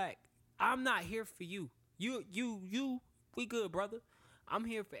everyone black. I'm not here for you. You, we good, brother. I'm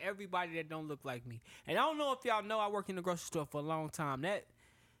here for everybody that don't look like me. And I don't know if y'all know I worked in the grocery store for a long time.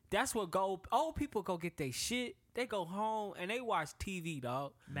 That's what old people go get their shit. They go home and they watch TV,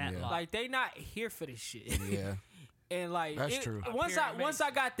 dog. Matlock. Like they not here for this shit. Yeah. And like That's true. Once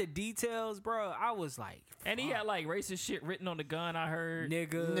I got the details, bro, I was like, And he had like racist shit written on the gun, I heard.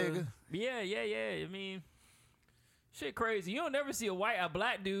 nigga. Yeah. I mean, shit crazy. You don't never see a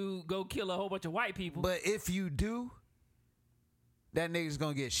black dude go kill a whole bunch of white people. But if you do, that nigga's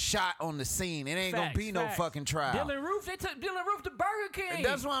gonna get shot on the scene. It ain't gonna be no fucking trial. Dylan Roof, they took Dylan Roof to Burger King.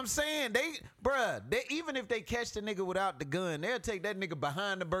 That's what I'm saying. Even if they catch the nigga without the gun, they'll take that nigga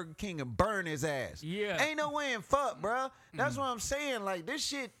behind the Burger King and burn his ass. Yeah. Ain't no way in fuck, bruh. That's what I'm saying. Like, this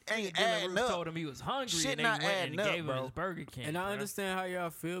shit ain't Dylan adding Roof up. told him he was hungry Shit and they not went adding and up, gave him bro. his Burger King. And I bruh. understand how y'all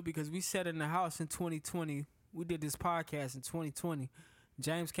feel because we sat in the house in 2020. We did this podcast in 2020.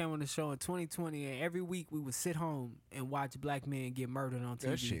 James came on the show in 2020, and every week we would sit home and watch black men get murdered on TV.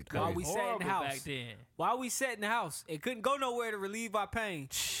 That shit While crazy. we sat in the Horrible house. back then. While we sat in the house, it couldn't go nowhere to relieve our pain.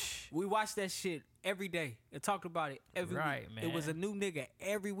 We watched that shit every day and talked about it every Right, week. man. It was a new nigga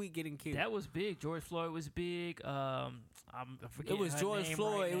every week getting killed. That was big. George Floyd was big. I'm forgetting It was her George name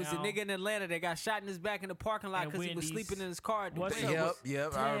Floyd. right it was a now. nigga in Atlanta that got shot in his back in the parking lot And because he was Wendy's. sleeping in his car. What's Damn. up?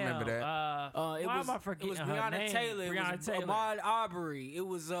 Yep, I remember that. It Why was, am I forgetting it was her Breonna name? Taylor. It Breonna was Taylor. Ahmaud Arbery. It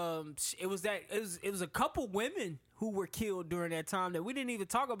was a couple women who were killed during that time that we didn't even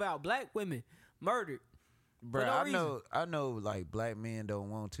talk about. Black women murdered. Bro, For no reason. I know like black men don't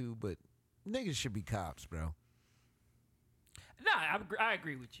want to, but niggas should be cops, bro. Nah, I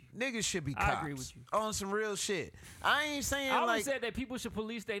agree with you. Niggas should be cops. I agree with you. On some real shit. I ain't saying I always like, said that people should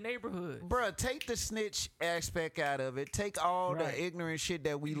police their neighborhood. bruh, take the snitch aspect out of it. Take all Right. the ignorant shit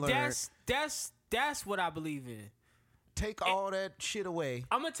that we learned. That's what I believe in. Take all that shit away.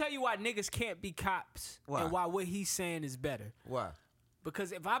 I'm gonna tell you why niggas can't be cops Why? and why what he's saying is better. Why?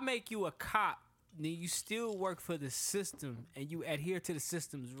 Because if I make you a cop then you still work for the system and you adhere to the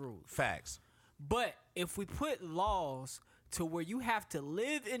system's rules. Facts. But if we put laws to where you have to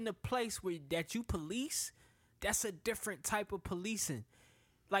live in the place where that you police, that's a different type of policing.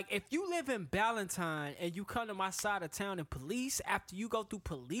 Like, if you live in Ballantyne and you come to my side of town and police, after you go through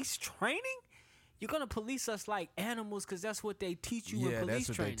police training, you're going to police us like animals because that's what they teach you in police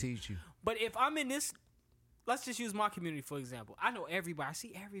that's training. what they teach you. But if I'm in this, let's just use my community, for example. I know everybody. I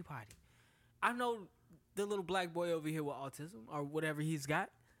see everybody. I know the little black boy over here with autism or whatever he's got.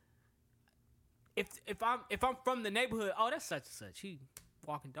 If I'm from the neighborhood, oh, that's such and such. He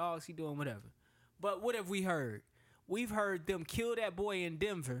walking dogs, he doing whatever. But what have we heard? We've heard them kill that boy in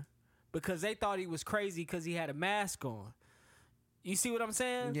Denver because they thought he was crazy because he had a mask on. You see what I'm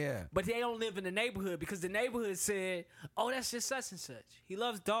saying? Yeah. But they don't live in the neighborhood because the neighborhood said, oh, that's just such and such. He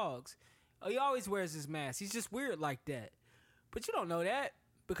loves dogs. Oh, he always wears his mask. He's just weird like that. But you don't know that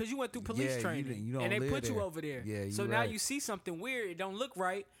because you went through police training. you don't and they live put you there. over there. Yeah, so you now right. you see something weird, it don't look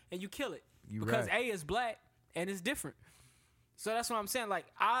right, and you kill it. You because right. A is black and it's different. So that's what I'm saying. Like,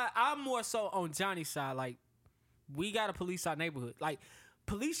 I'm more so on Johnny's side. Like, we got to police our neighborhood. Like,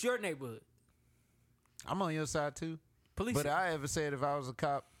 police your neighborhood. I'm on your side too. Police But it. I ever said if I was a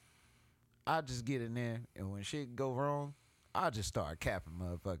cop, I'd just get in there and when shit go wrong, I just start capping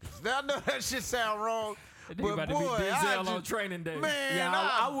motherfuckers. Now, I know that shit sound wrong, but You about to be boy, Denzel on training day. Man, Yeah,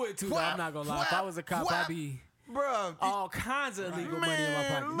 I would too. Though, I'm not gonna lie. If I was a cop, I'd be bro, all kinds of illegal money in my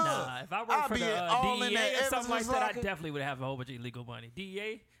pocket. look, Nah, if I I'll worked for be the all in DEA that or something like evidence that, I locker. definitely would have a whole bunch of illegal money.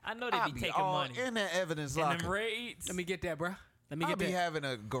 DEA, I know they I'll be be taking all money. in that evidence And locker. them raids. Let me get that, bro. Let me I'll get be that. having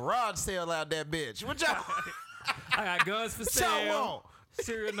a garage sale out that bitch. What y'all? I got guns for What y'all sale. want?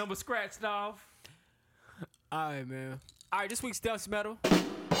 Serial number scratched off. All right, man. All right, this week's Stealth Metal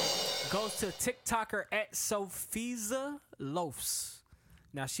goes to TikToker at Sophiza Loafs.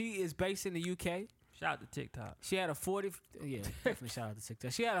 Now, she is based in the UK. Shout out to TikTok. She had definitely shout out to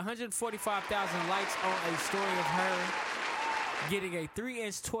TikTok. She had 145,000 likes on a story of her getting a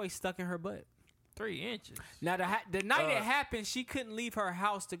 3-inch toy stuck in her butt. 3 inches. Now, the night it happened, she couldn't leave her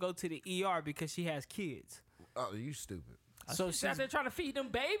house to go to the ER because she has kids. Oh, you stupid. So she's out there trying to feed them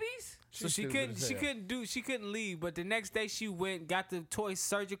babies. So she couldn't leave. But the next day she went, got the toy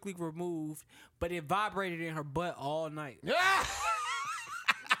surgically removed, but it vibrated in her butt all night.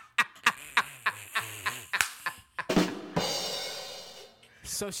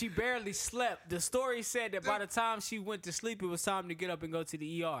 So she barely slept. The story said that by the time she went to sleep, it was time to get up and go to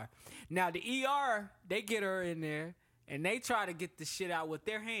the ER. Now the ER, they get her in there and they try to get the shit out with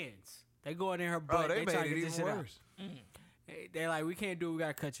their hands. They go in there her butt. they try made to it get this even shit worse. out. They're like, we can't do it. We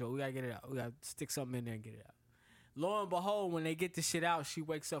gotta cut you. We gotta get it out. We gotta stick something in there and get it out. Lo and behold, when they get the shit out, she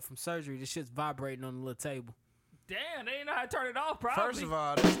wakes up from surgery. The shit's vibrating on the little table. Damn, they didn't know how to turn it off, probably. First of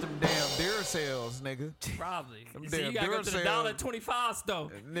all, that's them damn Duracells, nigga. Probably. Them See, you damn gotta go to the Duracell. $1.25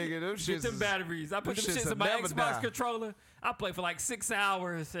 store. Nigga, them shits Get them is- batteries. I put them them shits shits in my will never Xbox die. controller. I play for like 6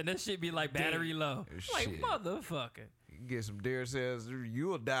 hours, and that shit be like battery low. Like, Shit. motherfucker. You can get some Duracells,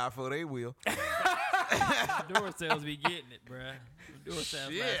 you'll die before they will. Duracells be getting it, bruh.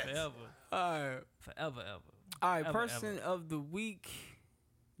 Duracells last Shit. forever. All right. Forever, ever. All right, Ever, person ever. of the week.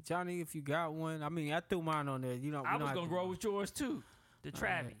 Johnny, if you got one. I mean, I threw mine on there. You know, I was going to roll with yours, too. The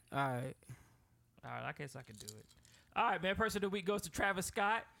Travis. All right. All right, I guess I can do it. All right, man. Person of the week goes to Travis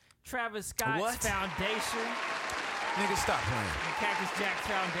Scott. Travis Scott's What? Foundation. Nigga, stop playing. The Cactus Jack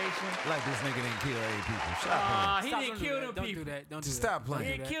Foundation. Like this nigga didn't kill 8 people. Stop He playing. didn't kill them Don't people. do that. Don't do Just that. stop Don't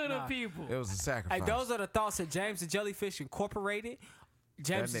playing. He do didn't that. kill them Nah. people. It was a sacrifice. Hey, those are the thoughts of James the Jellyfish Incorporated.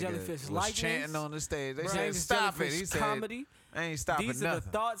 James the That nigga Jellyfish was likeness. chanting on the stage. They said, James the stop it. Jellyfish He said, comedy. I ain't stopping These are the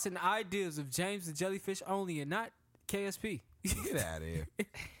nothing. thoughts and ideas of James the Jellyfish only and not KSP. Get out of here.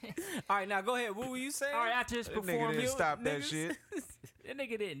 All right, now go ahead. What were you saying? All right, after his That nigga performance. didn't stop that niggas. shit. That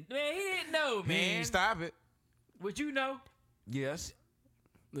nigga didn't. Man, he didn't know, He man. ain't stop it. Would you know? Yes.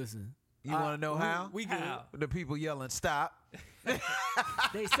 Listen. You want to know how? We good. How? The people yelling, stop.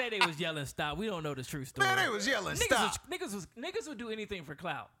 They say they was yelling stop. We don't know the true story. Man, they was yelling, niggas stop. Niggas would do anything for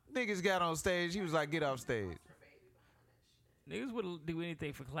clout. Niggas got on stage. He was like, get off stage. Niggas would do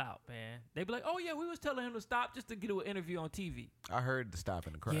anything for clout, man. They'd be like, oh, yeah, we was telling him to stop just to get an interview on TV. I heard the stop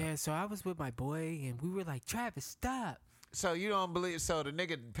in the crowd. Yeah, so I was with my boy, and we were like, Travis, stop. So you don't believe, so the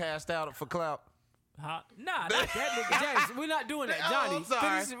nigga passed out for clout? Huh? Nah, not that nigga. James, we're not doing that. Oh, Johnny, I'm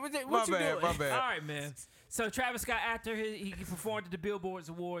sorry. finish- what My you bad, doing? my bad. All right, man. So Travis Scott, after he performed at the Billboard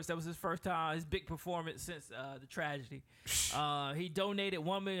Awards, that was his first time, his big performance since the tragedy. He donated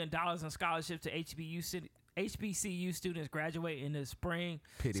 $1 million in scholarships to HBCU students graduating in the spring.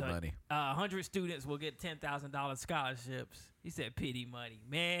 Pity money. 100 students will get $10,000 scholarships. He said pity money,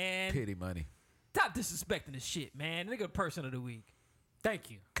 man. Pity money. Stop disrespecting the shit, man. Nigga, person of the week. Thank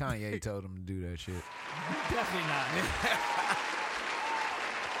you. Kanye told him to do that shit. Definitely not.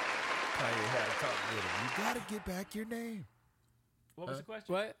 Kanye had to talk with him. You gotta get back your name. What was the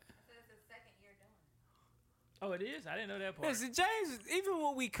question? What? Oh, it is? I didn't know that part. Listen, James, even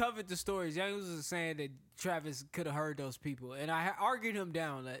when we covered the story, James was saying that Travis could have heard those people. And I argued him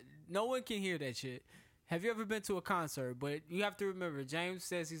down that no one can hear that shit. Have you ever been to a concert? But you have to remember, James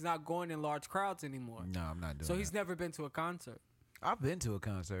says he's not going in large crowds anymore. No, I'm not doing So that. he's never been to a concert. I've been to a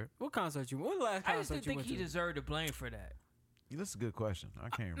concert. What concert you went? What the last I just concert didn't you think went he to? deserved the blame for that. That's a good question. I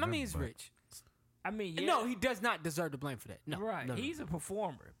can't remember. I mean, he's but- rich. I mean, yeah. No, he does not deserve the blame for that. No. Right. No, no, He's a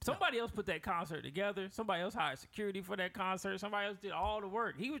performer. Somebody else put that concert together. Somebody else hired security for that concert. Somebody else did all the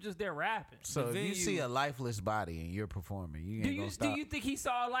work. He was just there rapping. So if you see a lifeless body and you're performing, you ain't gonna do stop. you think he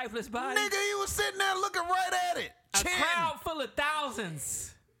saw a lifeless body? Nigga, he was sitting there looking right at it. A chanting. crowd full of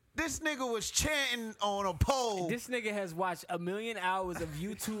thousands. This nigga was chanting on a pole. This nigga has watched 1 million hours of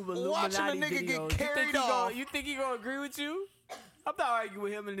YouTube Watching Illuminati a nigga videos. get carried off. You think he gonna agree with you? I'm not arguing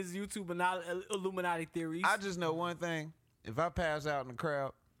with him and his YouTube Illuminati theories. I just know one thing. If I pass out in the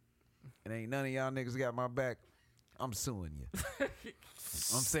crowd and ain't none of y'all niggas got my back, I'm suing you.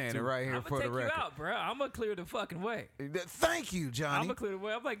 I'm saying it right here I'm for gonna the take record. you out, bro. I'm gonna clear the fucking way. Thank you, I'm Johnny. gonna clear the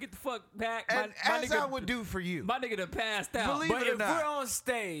way. I'm like, get the fuck back. And as I would do for you. My nigga done passed out. Believe But it or if not. we're on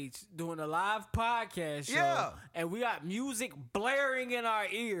stage doing a live podcast show Yeah. and we got music blaring in our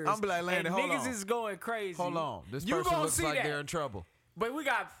ears, I'm be like, Landon, and hold niggas on. is going crazy. Hold on. This you person gonna looks see like that. they're in trouble. But we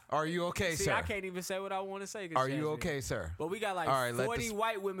got. Are you okay, See, sir? I can't even say what I want to say. 'cause Are you Jasmine. okay, sir? But we got like All right, let 40 the-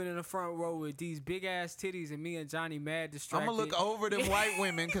 white women in the front row with these big ass titties, and me and Johnny mad I'm distracted. going to look over them white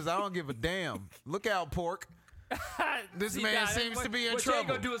women because I don't give a damn. Look out, pork. This See, man nah, seems what- to be in what you ain't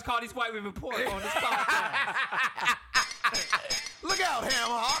trouble. gonna do is call these white women pork on this podcast. Look out,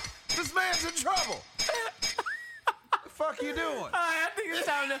 Hammerhawk. This man's in trouble. The fuck you doing? All right, I think it's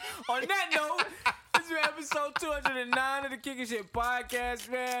time to. On that note, this is episode 209 of the Kicking Shit Podcast,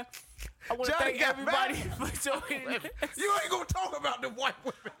 man. I want to Johnny thank got everybody mad. for joining us. You ain't going to talk about the white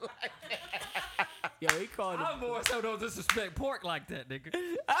women like that. Yo, he called I'm it. more so don't disrespect pork like that, nigga.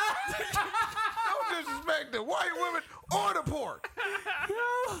 Don't disrespect the white women or the pork. All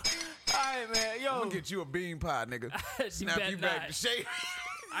right, man. Yo, I'm going to get you a bean pie, nigga. You Snap bet you back not. to shape.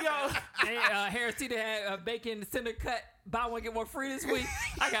 yo. Hey, Harris Teeter had bacon center cut. Buy one get one free this week.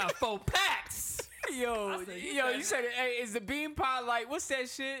 I got 4 packs. Yo, said, you yo, better- you said, hey, is the bean pie like, what's that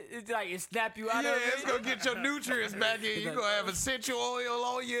shit? It's like, it snap you out Yeah, of it? it's going to get your nutrients back in. You're going to have essential oil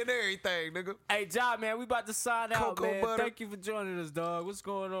on you and everything, nigga. Hey, John, man, we about to sign out, Cocoa man. butter. Thank you for joining us, dog. What's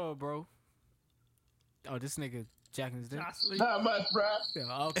going on, bro? Oh, this nigga jacking his dick? Not much, bro.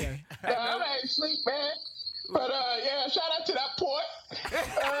 Yeah, okay. I ain't sleep, man. But yeah, shout out to that port.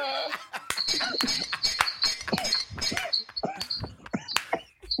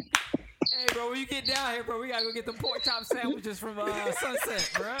 Hey, bro, when you get down here, bro, we gotta go get the pork chop sandwiches from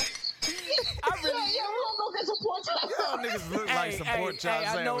Sunset, bro. I really. Yeah, we gonna go get some pork chops. Y'all niggas look like some pork chop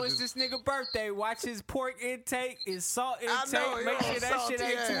I know it's sandwiches. this nigga birthday. Watch his pork intake, his salt I intake. know, Make yo, sure that shit salty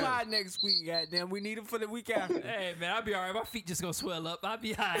ain't too ass. high next week. Goddamn, we need him for the week after. Hey, man, I'll be all right. My feet just gonna swell up. I'll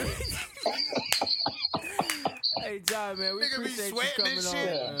be high. Hey, John, man, we Nigga be appreciate you sweating coming and on,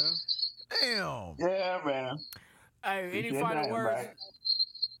 shit. man. Damn. Yeah, man. Hey, any Yeah, final man, words?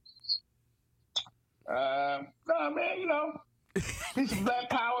 No, man, you know, peace of black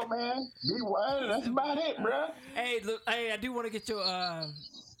power, man. Be one. That's about it, bro. Hey, look, hey, I do want to get your I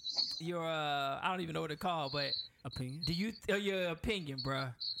don't even know what to call, but Opinion. do you your opinion, bro?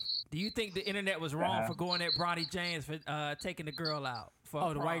 Do you think the internet was wrong for going at Bronny James for taking the girl out? For Oh,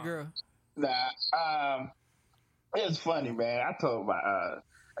 the prom? white girl. Nah, it's funny, man. I told I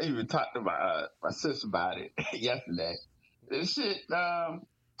even talked to my sister about it yesterday. This shit, no,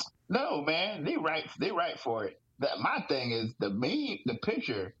 man, they right for it. That my thing is the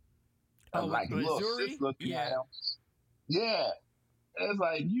picture of like a little Missouri? sis looking at Yeah. him. Yeah, it's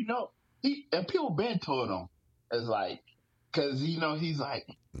like and people been told him it's like because he's like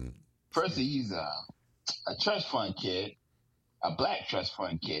first he's a trust fund kid, a black trust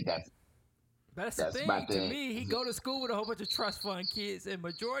fund kid. But that's That's the thing. my To thing. me, he go to school with a whole bunch of trust fund kids, and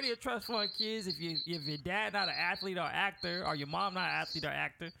majority of trust fund kids, if your dad not an athlete or actor, or your mom not an athlete or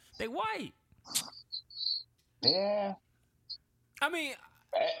actor, they white. Yeah. I mean,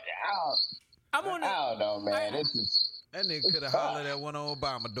 I don't know, man. This is That nigga could have hollered at one of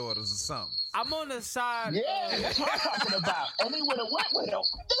Obama daughters or something. I'm on the side. yeah. That's what I'm talking about. And he would have went with him.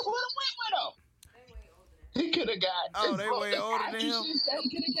 They would have went with him. He could have got. Oh, they way older than him? He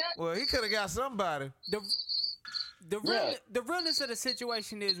could have got. Well, he could have got somebody. the realness of the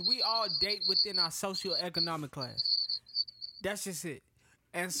situation is we all date within our socioeconomic class. That's just it.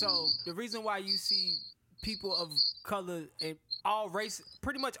 And so the reason why you see people of color and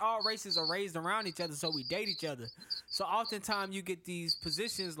pretty much all races are raised around each other, so we date each other. So oftentimes you get these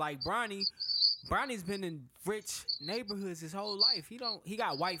positions like Bronny. Bronny's been in rich neighborhoods his whole life. He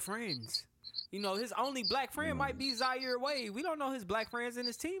got white friends. You know, his only black friend might be Zaire Wade. We don't know his black friends and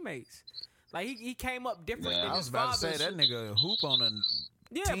his teammates. Like he came up different than I his was about father. to say that nigga hoop on a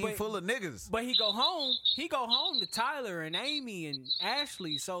team full of niggas. But he go home to Tyler and Amy and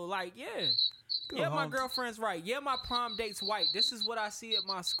Ashley. So like, my girlfriend's right. Yeah, my prom date's white. This is what I see at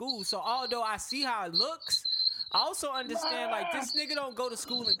my school. So although I see how it looks, I also understand like this nigga don't go to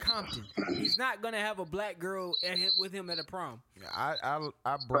school in Compton. He's not gonna have a black girl with him at a prom. I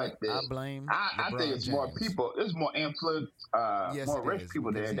blame. I think it's more people. There's more influence, more rich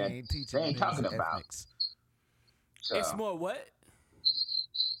people there that they ain't talking about. So, it's more what?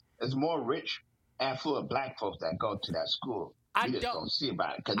 It's more rich, affluent black folks that go to that school. You just don't see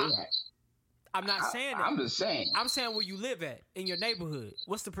about it because I'm not saying that. I'm just saying. I'm saying where you live at in your neighborhood.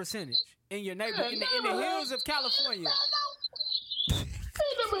 What's the percentage in your neighborhood in the hills of California? In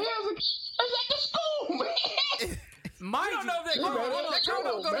the hills, it's at the school, man. Mind you, don't know if that girl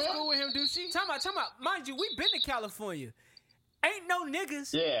don't go to school with him, do she? Time out. Mind you, we been to California. Ain't no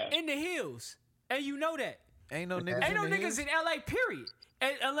niggas in the hills, and you know that. Ain't no niggas in LA. Period.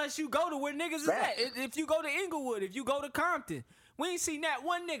 And unless you go to where niggas is at. If you go to Inglewood, if you go to Compton, we ain't seen that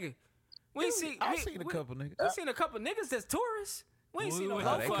one nigga. I've seen a couple niggas. We seen a couple niggas that's tourists. We ain't seen no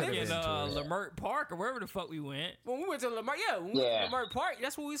local niggas. Lamert Park or wherever the fuck we went. When we went to Lamert, went to Lamert Park,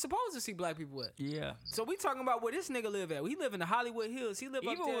 that's where we supposed to see black people at. Yeah. So we talking about where this nigga live at. He live in the Hollywood Hills. He live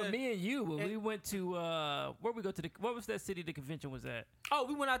even up there. with me and you when we went to where we go to what was that city the convention was at? Oh,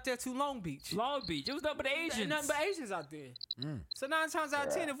 we went out there to Long Beach. Long Beach. It was nothing but Asians. Nothing but Asians out there. So 9 times out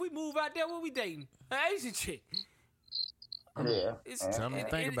of 10, if we move out there, what we dating? An Asian chick. Yeah. Something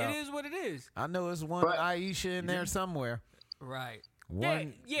to think about. It is what it is. I know it's one Aisha in there somewhere. Right.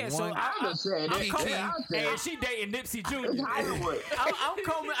 So I'm just saying, hey, she dating Nipsey Jr.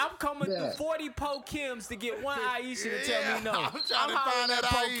 I'm coming through 40 Po Kims to get one Aisha to tell me no. I'm trying to find that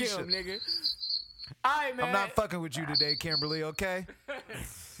Po Aisha. Kim, nigga. All right, man. I'm not fucking with you today, Kimberly. Okay.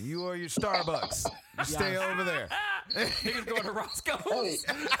 You or your Starbucks. You stay over there. Niggas going to Roscoe's.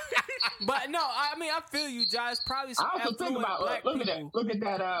 But no, I mean I feel you, Josh. Probably some I also think about black people. Look at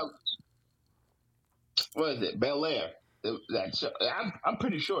that. What is it? Bel Air. I'm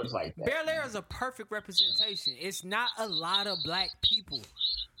pretty sure it's like that. Bel Air is a perfect representation. It's not a lot of black people,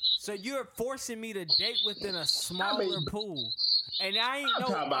 so you're forcing me to date within a smaller pool. And I ain't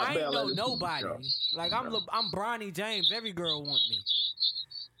know nobody. Like I'm Bronny James. Every girl want me.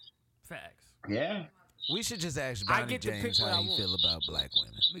 Facts. Yeah. We should just ask Bronny James how he feel about black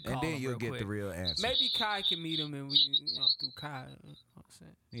women, and then you'll get the real answer. Maybe Kai can meet him, and we, through Kai. You know what I'm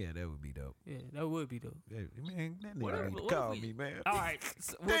saying? Yeah, that would be dope. Yeah, that would be dope. Yeah, man, that nigga need to call me, man. All right,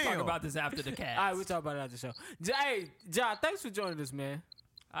 so we'll talk about this after the cast. All right, we'll talk about it after the show. Hey, John, thanks for joining us, man.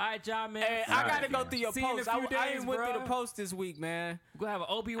 All right, John, man. Hey, I gotta go through your post. I ain't went through the post this week, man. We're gonna have an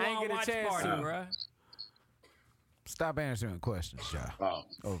Obi-Wan watch party, bro. Stop answering questions, y'all.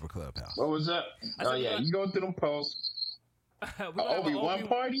 Over Clubhouse. What was that? You going through them posts. Obi-Wan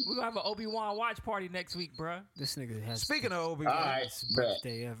party? We're gonna have an Obi-Wan watch party next week, bro. This nigga has. Speaking of Obi-Wan,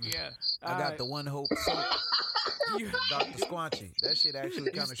 birthday ever. Yeah. I got the One Hope soap. Dr. Squanchy. That shit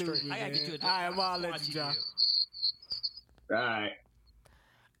actually kind of straight. I gotta get you a All right, I'll let you, John. All right.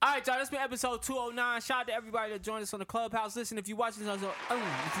 All right, y'all. That's been episode 209. Shout out to everybody that joined us on the Clubhouse. Listen, if you're watching us on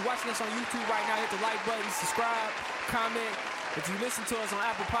YouTube right now, hit the like button, subscribe, comment. If you listen to us on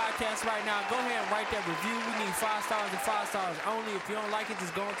Apple Podcasts right now, go ahead and write that review. We need 5 stars and 5 stars only. If you don't like it,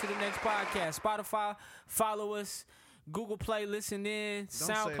 just go on to the next podcast. Spotify, follow us. Google Play, listen in.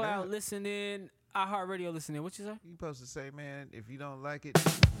 SoundCloud, listen in. iHeartRadio, listen in. What you say? You supposed to say, man, if you don't like it,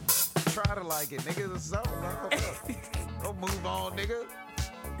 try to like it, nigga. It's something. Don't move on, nigga.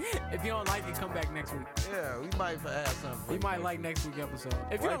 If you don't like it, come back next week. Yeah, we might have something. You might like next week's episode.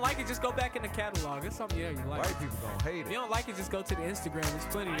 If you don't like it, just go back in the catalog. There's something there you like. White people gonna hate it. If you don't like it, just go to the Instagram. There's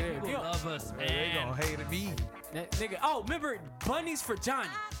plenty there. People love us, man. They gonna hate me. Nigga, remember Bunnies for Johnny.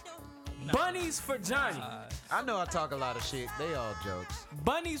 Bunnies for Johnny. I know I talk a lot of shit. They all jokes.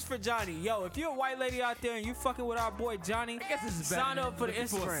 Bunnies for Johnny. Yo, if you're a white lady out there and you fucking with our boy Johnny, I guess this is sign up for the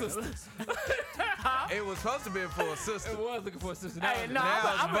Instagram. It was supposed to be for a sister. It was looking for a sister. Hey, no,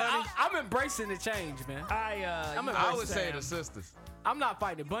 I'm embracing the change, man. I would say the sisters. I'm not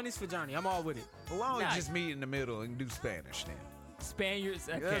fighting it. Bunnies for Johnny. I'm all with it. Well, why don't you just meet in the middle and do Spanish then? Spaniards.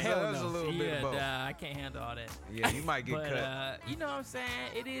 I That's can't. a little bit of both. Nah, I can't handle all that. Yeah, you might get But cut. you know what I'm saying?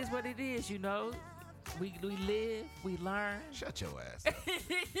 It is what it is. You know, we live, we learn. Shut your ass up.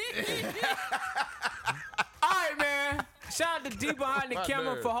 All right, man. Shout out to D behind the My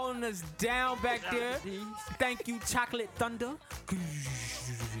camera nerve. for holding us down back there. Thank you, Chocolate Thunder.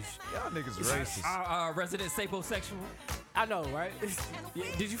 Y'all niggas racist. Our resident saposexual. I know, right? Yeah,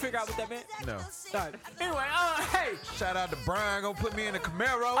 did you figure out what that meant? No. All right. Anyway, hey. Shout out to Brian. Gonna put me in the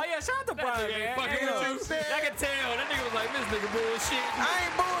Camaro. Oh, yeah, shout out to Brian, man. Fucking Hey, with you. I can tell. That nigga was like, this nigga bullshit. I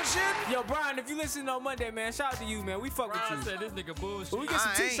ain't bullshitting. Yo, Brian, if you listen on Monday, man, shout out to you, man. We fuck Brian with you. said this nigga bullshit. When we get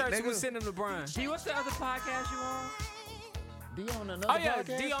some I ain't, t-shirts, nigga. we'll send them to Brian. D, what's the other podcast you on? D on another Oh, yeah,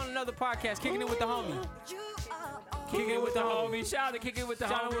 podcast? D on another podcast, Kicking It With the Homie. Kicking It With the Homie. Shout out to Kicking It With the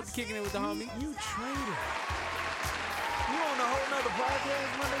Shout out Homie. to Kicking It With the Homie. You traitor. You on a whole nother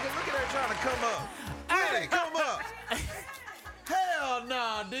podcast, my nigga? Look at her trying to come up. Really, come up. Hell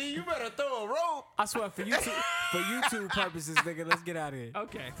nah, D. You better throw a rope. I swear, for YouTube purposes, nigga, let's get out of here.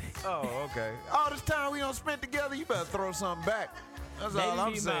 Okay. Oh, okay. All this time we don't spend together, you better throw something back. That's all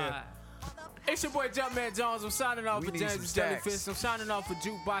I'm saying. It's your boy Jumpman Jones. I'm signing off We for need James some the stacks. Jellyfish. I'm signing off for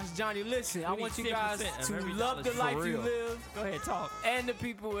Jukebox Johnny. Listen, I We want need you guys 10% of to every love the dollar. life For you real. live Go ahead, talk. and the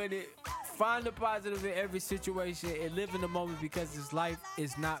people in it. Find the positive in every situation and live in the moment because this life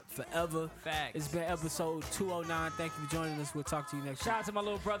is not forever. Facts. It's been episode 209. Thank you for joining us. We'll talk to you next Shout week. out to my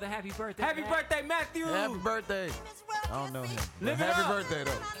little brother. Happy birthday. Happy man. birthday, Matthew. Happy birthday. I don't know him. But Live it happy up. birthday,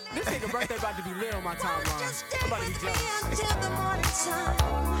 though. This nigga birthday about to be lit on my timeline. I'm about to be jealous. Until the morning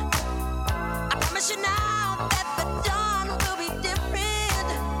sun.